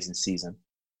an amazing season.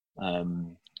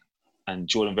 And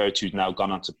Jordan Veretou's now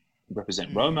gone on to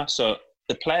represent Roma. So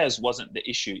the players wasn't the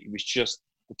issue. It was just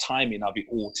the timing of it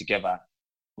all together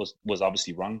was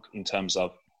obviously wrong in terms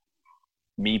of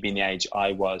me being the age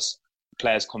I was,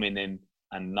 players coming in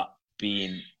and not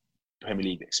being Premier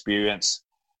League experience.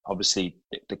 Obviously,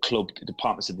 the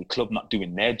departments of the club not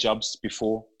doing their jobs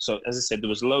before. So as I said, there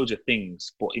was loads of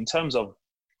things. But in terms of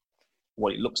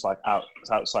what it looks like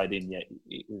outside in,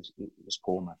 it was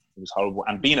poor, man. It was horrible.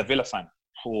 And being a Villa fan,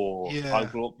 I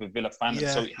grew up with a Villa fan,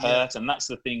 so it hurt. And that's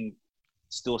the thing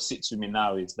still sits with me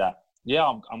now is that,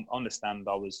 I understand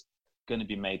I was going to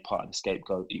be made part of the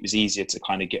scapegoat. It was easier to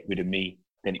kind of get rid of me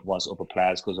than it was other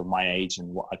players because of my age and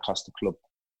what I cost the club.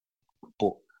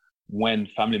 But when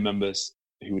family members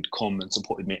who would come and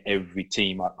supported me every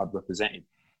team I'd represented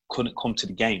couldn't come to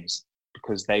the games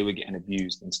because they were getting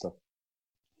abused and stuff,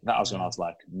 that was when I was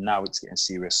like, now it's getting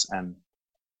serious. And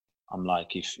I'm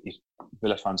like, if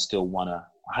Villa fans still wanna,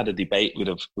 I had a debate with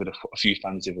a few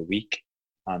fans the other week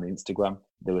on Instagram.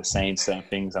 They were saying certain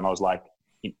things, and I was like,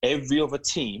 in every other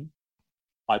team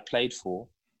I played for,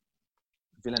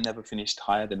 Villa never finished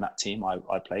higher than that team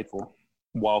I played for,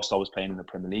 whilst I was playing in the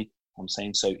Premier League. I'm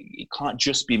saying, so it can't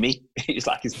just be me. It's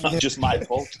like it's not just my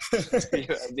fault. You know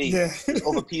what I mean?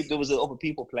 Other people, there was other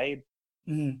people playing.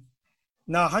 No,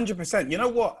 100%. You know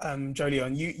what,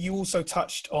 Joleon, you also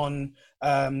touched on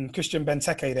Christian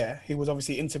Benteke there, who was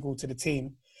obviously integral to the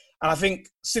team. And I think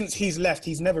since he's left,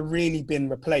 he's never really been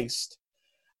replaced.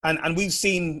 And we've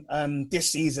seen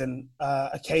this season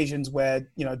occasions where,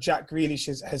 Jack Grealish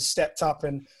has stepped up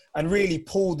and really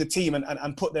pulled the team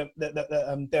and put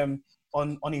them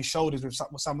on his shoulders with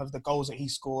some of the goals that he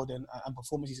scored and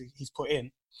performances he's put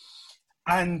in.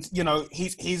 And,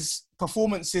 his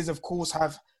performances, of course,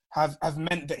 have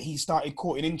meant that he started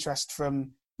courting interest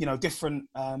from, different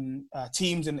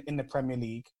teams in the Premier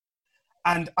League.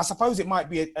 And I suppose it might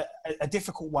be a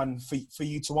difficult one for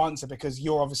you to answer because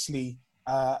you're obviously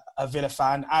a Villa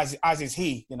fan, as is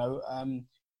he, and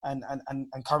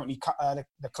currently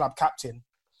the club captain.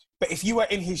 But if you were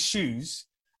in his shoes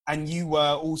and you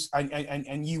were also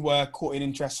and you were courting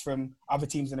interest from other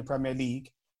teams in the Premier League,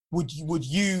 would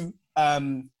you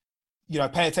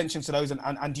pay attention to those,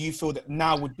 and do you feel that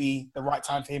now would be the right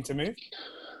time for him to move?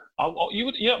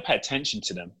 You don't pay attention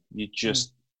to them. You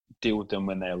just deal with them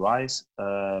when they arise.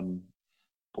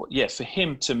 But yeah, for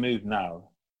him to move now,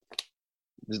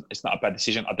 it's not a bad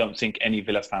decision. I don't think any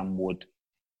Villa fan would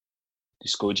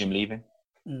discourage him leaving.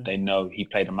 They know he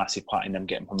played a massive part in them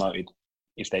getting promoted.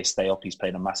 If they stay up, he's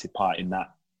played a massive part in that.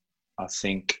 I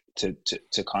think to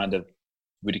kind of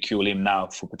ridicule him now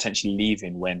for potentially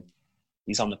leaving when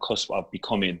he's on the cusp of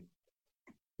becoming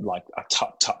like a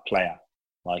top player.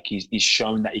 Like he's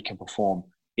shown that he can perform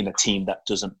in a team that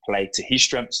doesn't play to his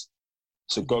strengths.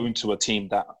 So going to a team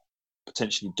that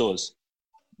potentially does,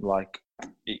 like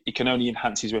it can only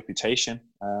enhance his reputation.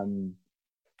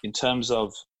 In terms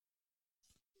of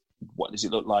what does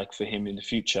it look like for him in the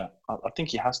future, I think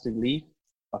he has to leave.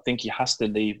 I think he has to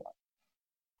leave.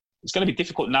 It's going to be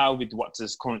difficult now with what's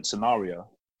his current scenario,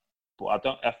 but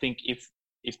I think if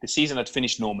the season had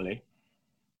finished normally,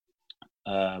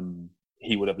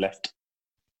 he would have left.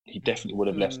 He definitely would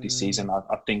have left this season.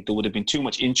 I think there would have been too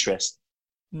much interest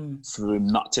for him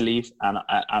not to leave, and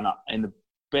in the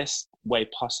best way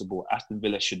possible, Aston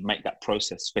Villa should make that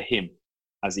process for him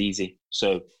as easy.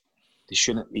 So it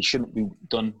shouldn't be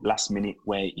done last minute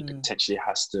where he potentially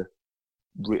has to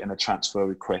written a transfer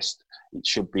request. It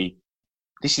should be,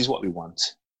 this is what we want.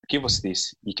 Give us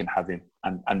this, you can have him,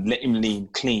 and let him lean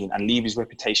clean and leave his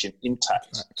reputation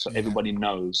intact, so everybody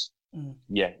knows.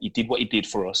 Yeah, he did what he did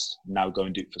for us. Now go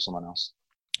and do it for someone else.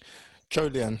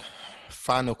 Joleon,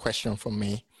 final question from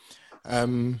me.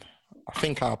 I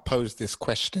think I'll pose this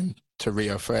question to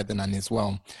Rio Ferdinand as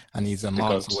well, and his answer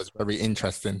was very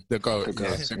interesting. The GOAT.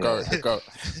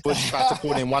 Bush tried to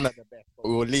call him one of the best, but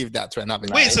we will leave that to another.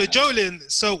 Wait, so Joleon,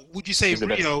 would you say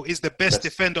Rio is the best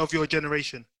defender of your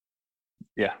generation?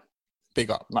 Yeah.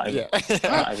 Big up. Not even.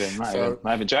 Not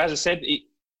even. As I said, he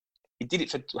did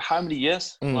it for how many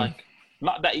years? Like,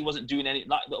 not that he wasn't doing any,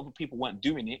 not that other people weren't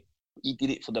doing it. He did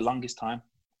it for the longest time.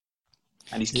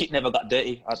 And his kit never got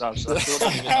dirty. I still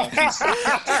don't even know.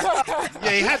 Yeah,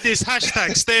 he had this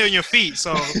hashtag "stay on your feet,"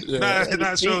 so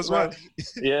that shows what.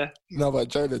 Yeah. No, but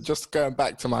Joleon, just going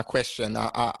back to my question,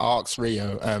 I asked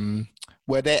Rio,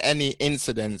 were there any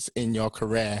incidents in your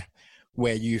career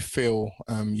where you feel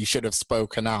you should have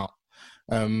spoken out?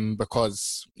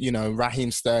 Because,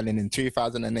 Raheem Sterling in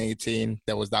 2018,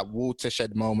 there was that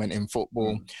watershed moment in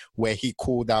football where he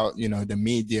called out, the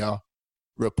media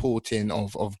reporting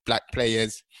of black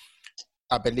players.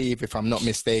 I believe, if I'm not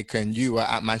mistaken, you were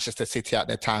at Manchester City at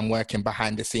the time working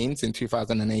behind the scenes in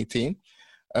 2018.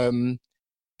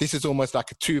 This is almost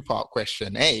like a two-part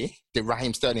question. A, did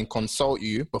Raheem Sterling consult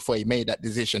you before he made that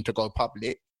decision to go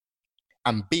public?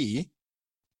 And B,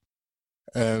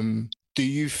 do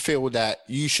you feel that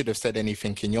you should have said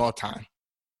anything in your time?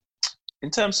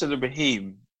 In terms of the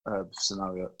Raheem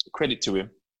scenario, credit to him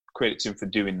for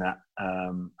doing that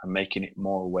and making it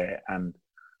more aware. And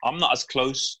I'm not as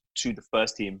close to the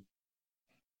first team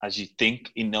as you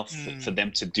think enough for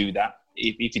them to do that.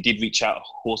 If he did reach out, of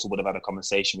course I would have had a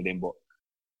conversation with him, but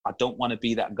I don't want to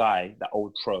be that guy, that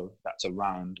old pro that's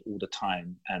around all the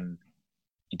time, and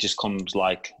it just comes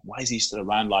like, why is he still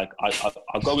around? Like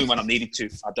I'll go in when I'm needed to.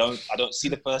 I don't see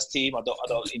the first team.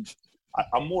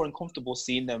 I'm more uncomfortable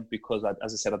seeing them because,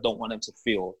 as I said, I don't want them to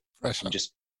feel pressure. I'm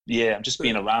just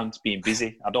being around, being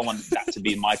busy. I don't want that to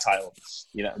be my title.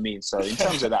 You know what I mean? So in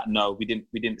terms of that, no, we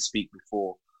didn't speak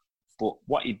before. But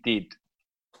what he did,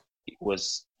 it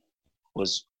was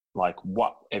like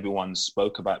what everyone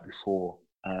spoke about before.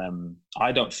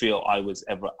 I don't feel I was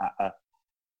ever at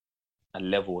a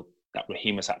level that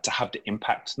Raheem has had to have the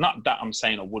impact. Not that I'm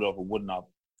saying I would have or wouldn't have.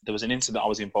 There was an incident I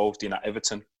was involved in at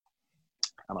Everton,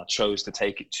 and I chose to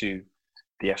take it to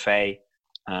the FA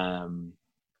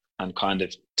and kind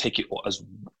of take it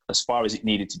as far as it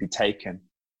needed to be taken.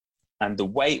 And the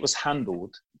way it was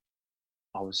handled,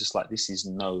 I was just like, it's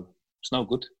no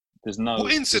good.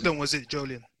 What incident was it,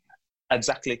 Joleon?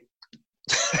 Exactly.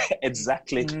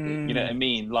 Exactly. You know what I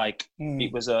mean? Like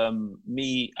it was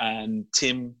me and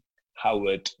Tim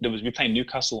Howard. We were playing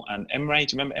Newcastle and Emre.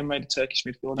 Do you remember Emre, the Turkish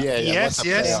midfielder? Yeah.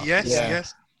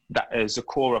 Yes. That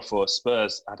Zakora for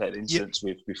Spurs had an incident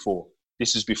with before.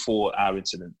 This was before our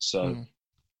incident. So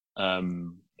a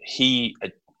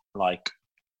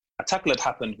tackle had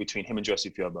happened between him and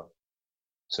Joseph Yobo.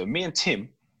 So me and Tim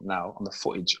now on the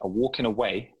footage are walking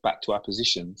away back to our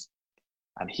positions,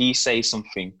 and he says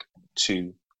something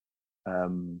to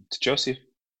Joseph.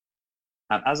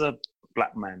 And as a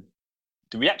black man,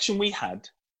 the reaction we had,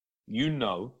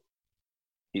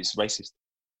 it's racist.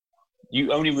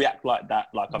 You only react like that.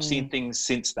 Like I've seen things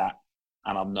since that,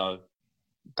 and I know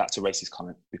that's a racist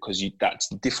comment because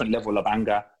that's a different level of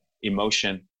anger,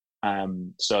 emotion.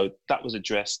 So that was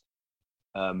addressed,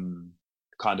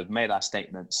 kind of made our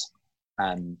statements,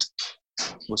 and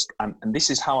and this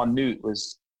is how I knew it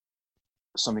was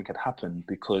something had happened,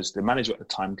 because the manager at the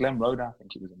time, Glenn Roder, I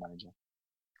think he was the manager,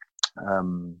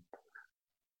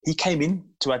 he came in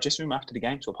to our dressing room after the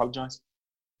game to apologise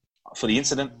for the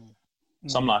incident.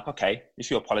 So I'm like, okay,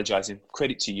 if you're apologising,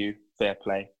 credit to you, fair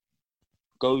play.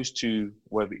 Goes to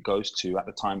wherever it goes to. At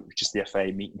the time, it was just the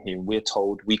FA meeting here. We're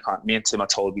told me and Tim are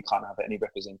told we can't have any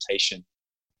representation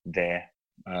there.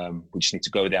 We just need to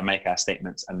go there, make our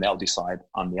statements, and they'll decide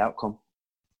on the outcome.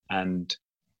 And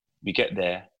we get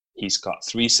there. He's got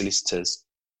 3 solicitors,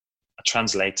 a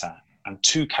translator, and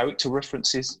 2 character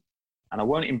references. And I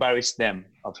won't embarrass them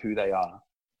of who they are.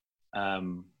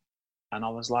 And I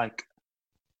was like,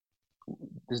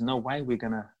 there's no way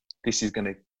this is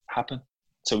gonna happen.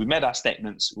 So we made our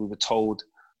statements. We were told,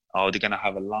 they're gonna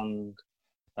have a long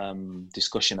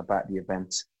discussion about the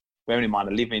event. Bearing in mind,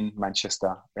 I live in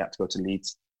Manchester. We had to go to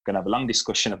Leeds. Gonna have a long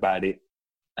discussion about it,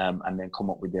 and then come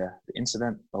up with the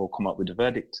incident, or come up with the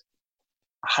verdict.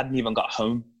 I hadn't even got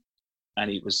home, and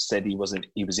it was said he was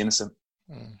innocent.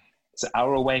 It's an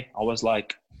hour away. I was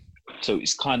like, so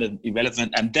it's kind of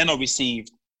irrelevant. And then I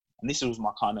received, and this was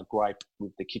my kind of gripe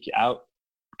with the Kick It Out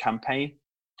campaign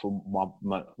for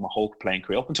my whole playing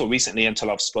career, up until recently, until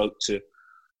I've spoke to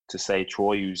say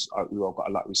Troy, who I've got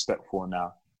a lot of respect for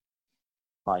now.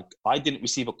 Like, I didn't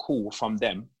receive a call from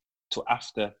them till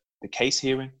after the case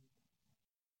hearing.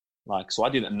 Like, so I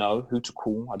didn't know who to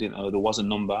call. I didn't know there was a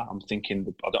number. I'm thinking,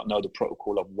 I don't know the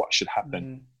protocol of what should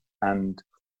happen. And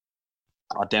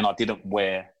I didn't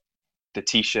wear the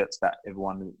T-shirts that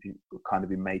everyone kind of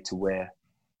been made to wear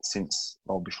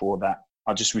before that.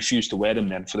 I just refused to wear them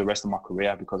then for the rest of my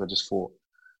career, because I just thought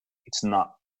it's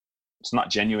not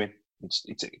genuine.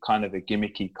 It's a kind of a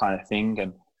gimmicky kind of thing.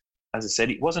 And as I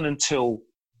said, it wasn't until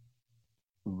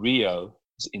Rio's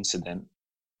incident,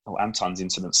 or Anton's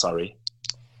incident, sorry,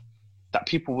 that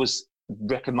people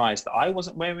recognised that I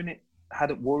wasn't wearing it,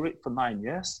 hadn't wore it for 9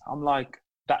 years. I'm like,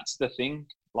 that's the thing.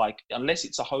 Like, unless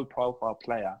it's a high profile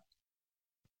player,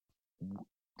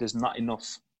 there's not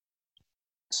enough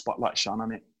spotlight shone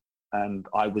on it. And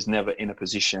I was never in a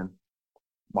position,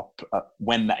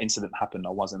 when that incident happened,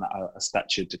 I wasn't at a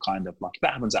stature to kind of, like,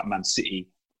 that happens at Man City,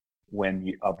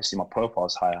 when obviously my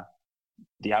profile's higher,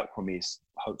 the outcome is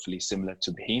hopefully similar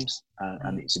to Raheem's,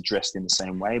 and it's addressed in the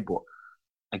same way. But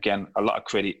again, a lot of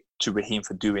credit to Raheem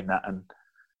for doing that, and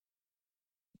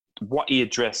what he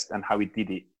addressed and how he did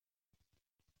it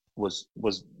was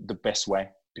the best way,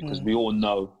 because we all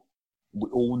know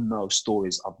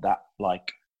stories of that.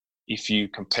 Like, if you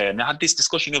compare, and I had this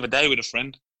discussion the other day with a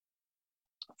friend,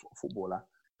 a footballer.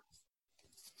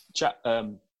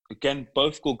 Again,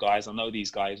 both good guys. I know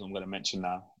these guys I'm going to mention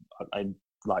now. I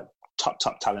like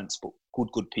top talents, but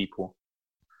good people.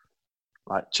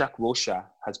 Like, Jack Wilshere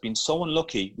has been so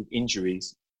unlucky with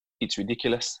injuries, it's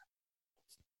ridiculous.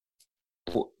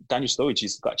 But Daniel Sturridge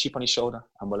has got a chip on his shoulder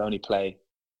and will only play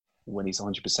when he's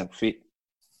 100% fit.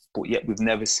 But yet we've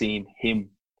never seen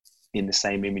him in the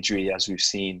same imagery as we've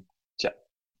seen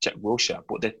Jack Wilshere.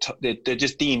 But they're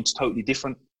just deemed totally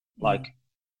different. Like,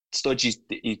 Sturridge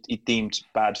is deemed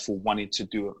bad for wanting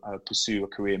to pursue a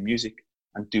career in music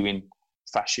and doing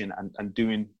fashion and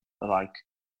doing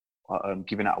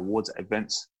giving out awards at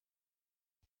events.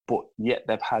 But yet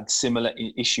they've had similar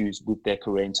issues with their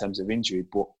career in terms of injury,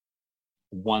 but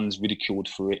one's ridiculed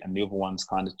for it and the other one's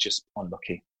kind of just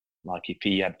unlucky. Like, if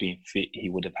he had been fit, he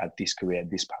would have had this career,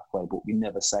 this pathway. But we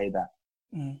never say that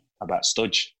about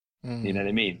Studge. You know what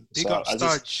I mean? Big up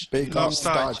Studge. Big up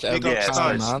Studge. Big up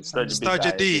Studge.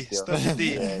 Studge D.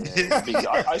 Studge D.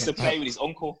 I used to play with his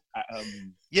uncle.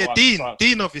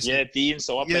 Dean, obviously. Yeah, Dean.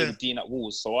 So I played with Dean at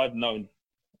Wolves. So I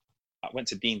went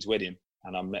to Dean's wedding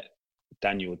and I met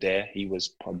Daniel there. He was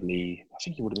probably, I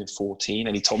think he would have been 14.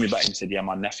 And he told me about him. He said, yeah,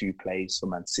 my nephew plays for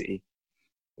Man City.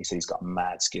 He said he's got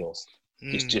mad skills.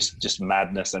 It's just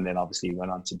madness. And then obviously he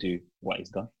went on to do what he's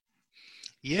done.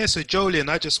 Yeah, so Joleon,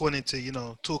 I just wanted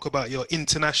to, talk about your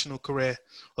international career.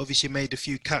 Obviously made a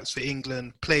few caps for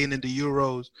England, playing in the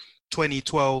Euros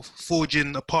 2012,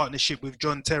 forging a partnership with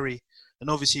John Terry. And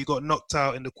obviously you got knocked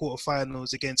out in the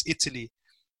quarterfinals against Italy.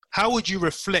 How would you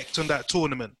reflect on that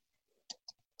tournament?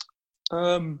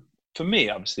 For me,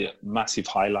 obviously a massive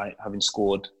highlight, having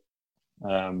scored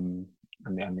and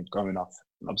then going off.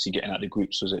 Obviously getting out the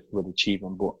groups was an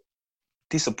achievement, but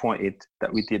disappointed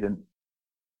that we didn't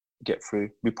get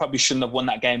through. We probably shouldn't have won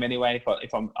that game anyway,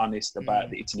 if I'm honest about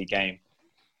the Italy game.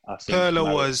 I think Perla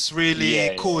was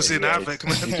really causing havoc,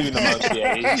 man. He was doing the most,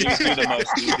 He was doing the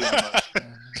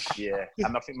most. Yeah,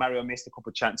 and I think Mario missed a couple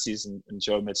of chances and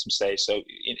Joe made some saves. So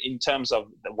in terms of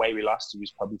the way we lost, he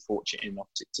was probably fortunate enough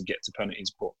to get to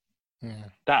penalties. But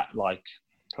that,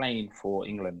 playing for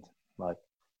England, like,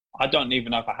 I don't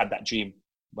even know if I had that dream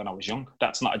when I was young.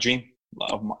 That's not a dream.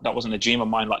 That wasn't a dream of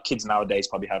mine. Like, kids nowadays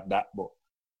probably have that, but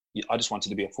I just wanted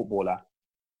to be a footballer.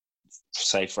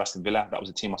 Say for Aston Villa, that was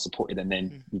a team I supported, and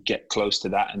then you get close to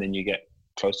that, and then you get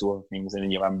close to other things, and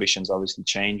then your ambitions obviously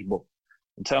change. But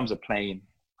in terms of playing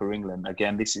for England,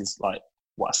 again, this is like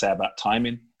what I say about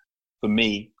timing. For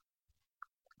me,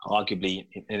 arguably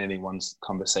in anyone's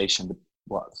conversation, the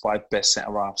 5 best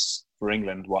centre-halves for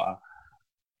England were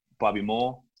Bobby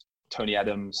Moore, Tony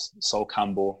Adams, Sol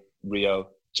Campbell, Rio,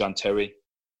 John Terry.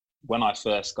 When I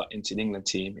first got into the England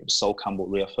team, it was Sol Campbell,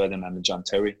 Rio Ferdinand and John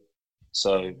Terry.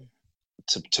 So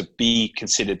to be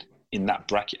considered in that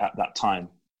bracket at that time,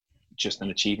 just an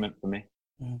achievement for me.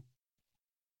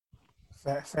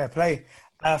 Fair play.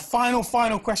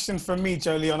 Final question from me,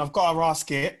 Joleon. I've got to ask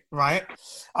it, right?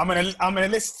 I'm gonna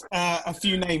list a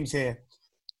few names here,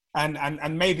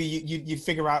 and maybe you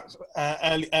figure out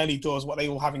early doors what they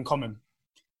all have in common.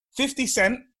 50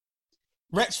 Cent,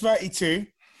 Rex 32,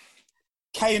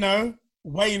 Kano,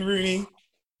 Wayne Rooney,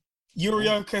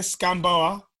 Yurioka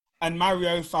Gamboa, and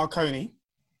Mario Falcone.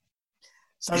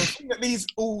 So the thing that these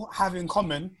all have in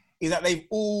common is that they've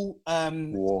all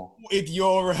with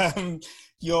your items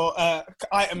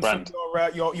brand.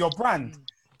 from your brand.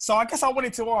 So I guess I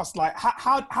wanted to ask, like,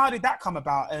 how did that come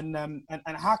about, and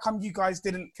how come you guys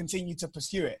didn't continue to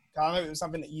pursue it? I know it was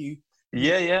something that you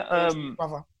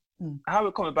brother. How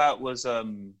it come about was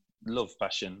love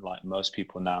fashion, like most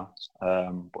people now,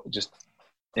 but just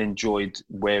enjoyed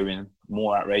wearing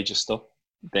more outrageous stuff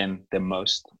than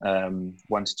most.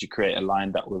 Wanted to create a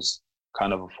line that was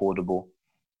kind of affordable.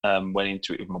 Went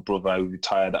into it with my brother, who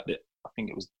retired I think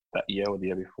it was that year or the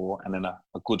year before, and then a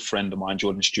good friend of mine,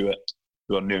 Jordan Stewart,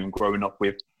 who I knew him growing up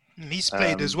with. He's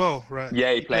played as well, right?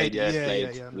 Yeah, he played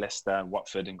Leicester,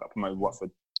 Watford, and got promoted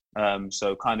Watford.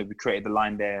 So kind of we created the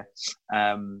line there,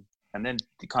 and then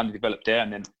it kind of developed there,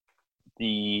 and then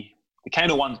the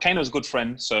Kano one. Kano's a good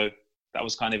friend, so that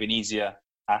was kind of an easier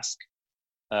ask.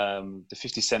 The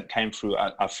 50 Cent came through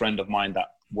a friend of mine that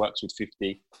works with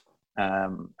 50,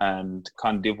 and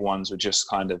kind of the other ones were just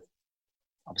kind of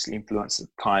obviously influenced at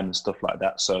the time and stuff like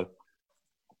that. So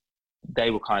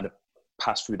they were kind of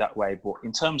passed through that way. But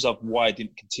in terms of why I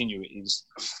didn't continue, it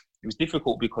was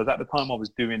difficult because at the time I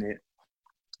was doing it,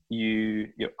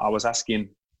 I was asking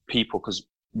people, because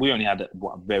we only had a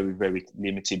very, very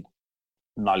limited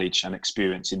knowledge and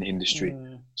experience in the industry.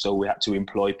 So we had to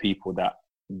employ people that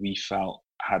we felt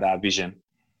had our vision.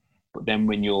 But then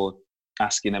when you're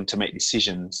asking them to make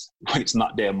decisions when it's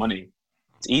not their money,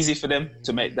 it's easy for them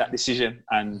to make that decision,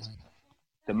 and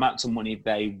the amount of money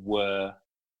they were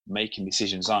making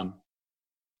decisions on,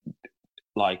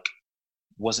 like,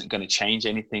 wasn't going to change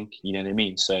anything. You know what I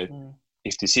mean? So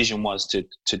if decision was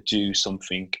to do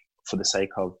something for the sake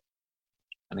of,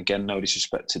 and again, no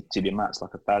disrespect to the amounts,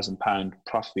 like £1,000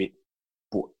 profit,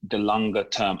 but the longer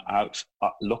term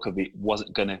outlook of it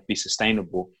wasn't going to be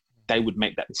sustainable, they would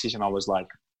make that decision. I was like,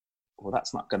 well,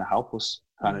 that's not going to help us,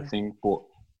 kind of thing. But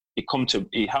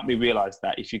it helped me realize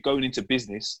that if you're going into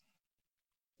business,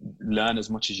 learn as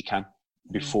much as you can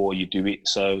before you do it.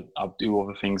 So I'll do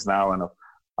other things now, and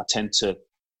I tend to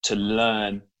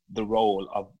learn the role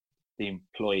of the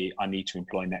employee I need to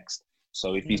employ next.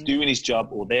 So if he's doing his job,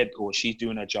 or she's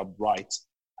doing her job right,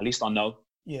 at least I know.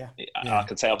 I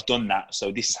can say I've done that,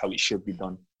 so this is how it should be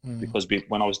done. Because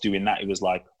when I was doing that, it was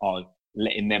like,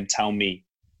 letting them tell me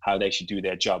how they should do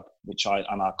their job, which I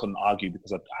couldn't argue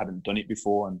because I hadn't done it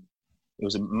before, and it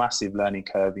was a massive learning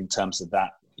curve in terms of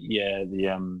that.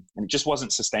 And it just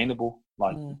wasn't sustainable.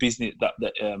 Like business,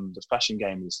 the fashion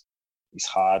game is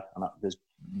hard, and there's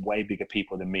way bigger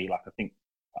people than me. Like, I think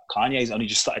Kanye's only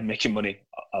just started making money,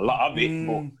 a lot of it,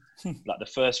 but like the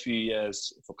first few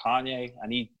years for Kanye,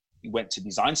 and he went to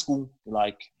design school.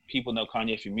 Like, people know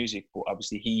Kanye for music, but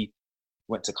obviously he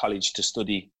went to college to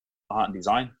study art and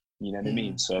design. You know what I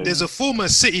mean? So there's a former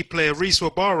City player, Reece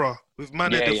Wabara, with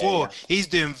Mana Devore. He's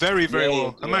doing very, very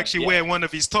well. I'm actually wearing one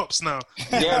of his tops now.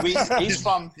 Yeah, he's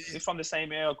from the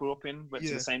same area I grew up in, went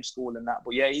to the same school and that.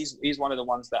 But yeah, he's one of the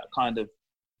ones that kind of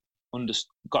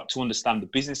got to understand the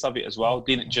business of it as well.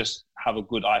 Didn't just have a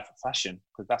good eye for fashion,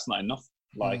 because that's not enough.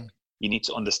 Like, you need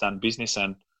to understand business,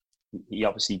 and he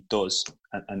obviously does,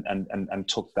 and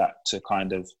took that to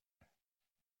kind of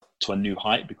to a new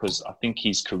height, because I think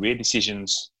his decision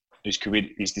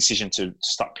to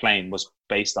stop playing was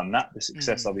based on that. The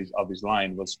success of his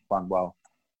line was fun. Well,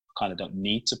 I kind of don't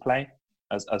need to play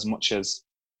as much as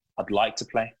I'd like to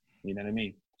play. You know what I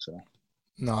mean? So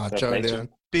no, Joleon,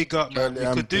 Big up, man. We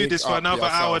could do big this for up another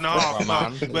yourself, hour and a half, brother,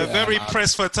 man. man. We're Yeah, very man.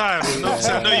 pressed for time. You know?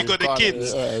 So I know you got the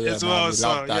kids as well. Man, we So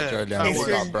love that, yeah, Joleon. no Big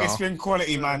worries. up, bro. It's been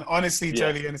quality, man. Honestly,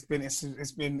 Yeah. Joleon,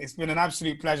 it's been an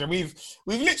absolute pleasure. We've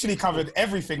literally covered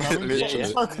everything. Man. We've Literally.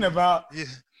 spoken about Yeah.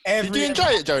 every. Did you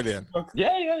enjoy it, Joleon?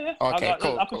 Yeah. Okay,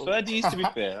 cool. I prefer these, to be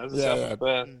fair. As I said, I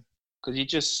prefer, because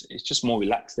it's just more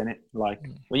relaxed, isn't it? Like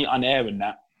when you're on air and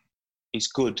that, it's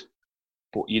good,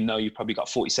 but you know you probably got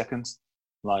 40 seconds.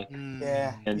 Like,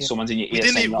 and someone's in your ear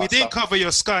saying We didn't cover your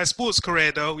Sky Sports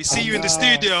career though. We see you in the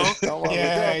studio.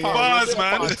 Bars,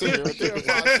 man.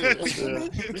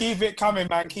 Keep it coming,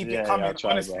 man. Keep it coming. I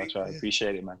try, honestly. bro. I try.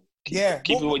 Appreciate it, man.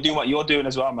 Keep doing what you're doing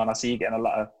as well, man. I see you getting a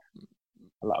lot of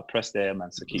press there,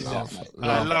 man. So keep that,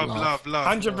 man. Love.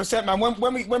 100%, man.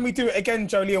 When we do it again,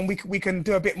 Joleon, we can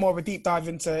do a bit more of a deep dive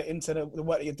into the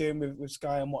work that you're doing with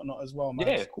Sky and whatnot as well, man.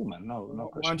 Yeah, cool, man. No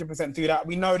question. 100% do that.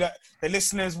 We know that the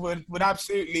listeners would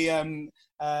absolutely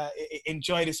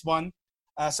enjoy this one.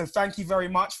 So thank you very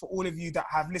much for all of you that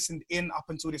have listened in up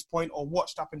until this point or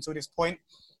watched up until this point.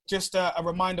 Just a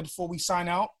reminder before we sign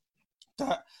out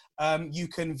that you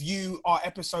can view our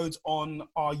episodes on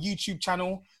our YouTube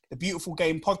channel, The Beautiful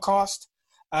Game Podcast.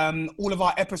 All of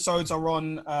our episodes are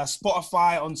on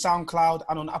Spotify, on SoundCloud,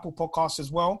 and on Apple Podcasts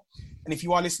as well. And if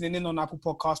you are listening in on Apple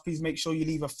Podcasts, please make sure you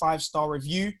leave a 5-star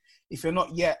review. If you're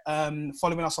not yet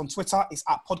following us on Twitter, it's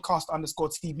at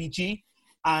podcast_TBG,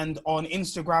 and on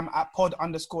Instagram at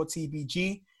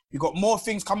pod_TBG. We've got more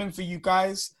things coming for you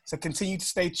guys, so continue to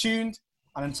stay tuned.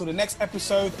 And until the next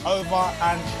episode, over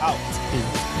and out.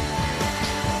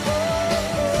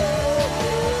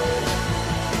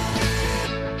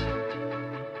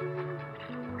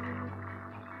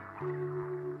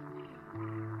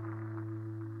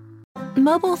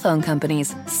 Mobile phone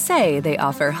companies say they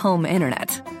offer home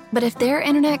internet. But if their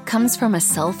internet comes from a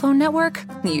cell phone network,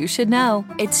 you should know.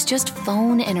 It's just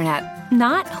phone internet,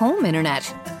 not home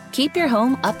internet. Keep your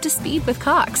home up to speed with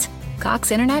Cox.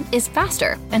 Cox internet is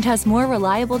faster and has more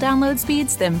reliable download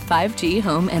speeds than 5G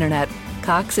home internet.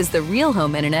 Cox is the real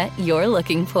home internet you're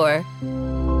looking for.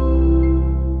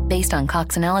 Based on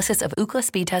Cox analysis of Ookla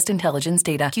speed test intelligence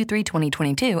data Q3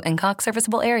 2022 and Cox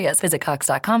serviceable areas, visit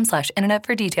cox.com/internet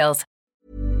for details.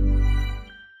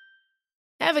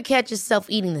 Ever catch yourself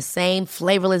eating the same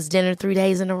flavorless dinner 3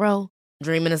 days in a row?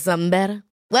 Dreaming of something better?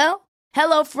 Well,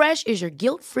 HelloFresh is your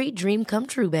guilt-free dream come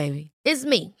true, baby. It's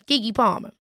me, Keke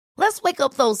Palmer. Let's wake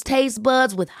up those taste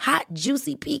buds with hot,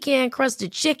 juicy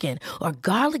pecan-crusted chicken or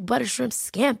garlic butter shrimp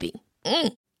scampi.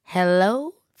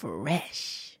 Hello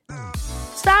Fresh.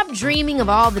 Stop dreaming of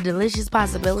all the delicious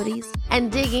possibilities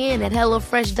and dig in at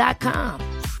HelloFresh.com.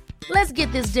 Let's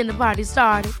get this dinner party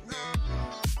started.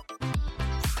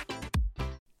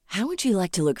 How would you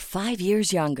like to look 5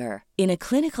 years younger? In a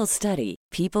clinical study,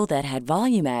 people that had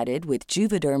volume added with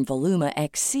Juvederm Voluma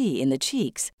XC in the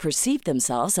cheeks perceived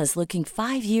themselves as looking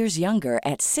 5 years younger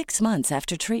at 6 months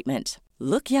after treatment.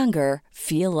 Look younger,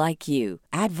 feel like you.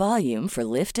 Add volume for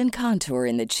lift and contour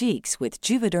in the cheeks with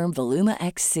Juvederm Voluma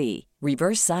XC.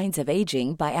 Reverse signs of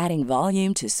aging by adding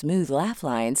volume to smooth laugh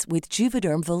lines with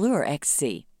Juvederm Volure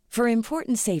XC. For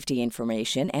important safety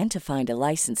information and to find a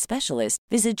licensed specialist,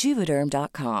 visit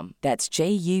Juvederm.com. That's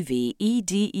JUVEDERM.com.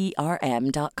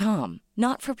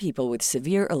 Not for people with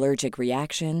severe allergic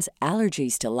reactions,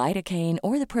 allergies to lidocaine,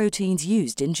 or the proteins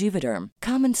used in Juvederm.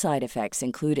 Common side effects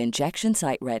include injection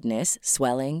site redness,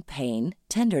 swelling, pain,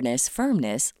 tenderness,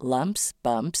 firmness, lumps,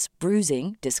 bumps,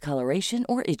 bruising, discoloration,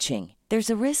 or itching. There's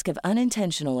a risk of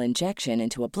unintentional injection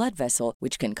into a blood vessel,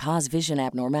 which can cause vision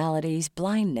abnormalities,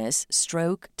 blindness,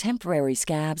 stroke, temporary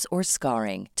scabs, or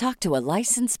scarring. Talk to a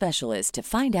licensed specialist to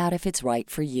find out if it's right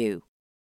for you.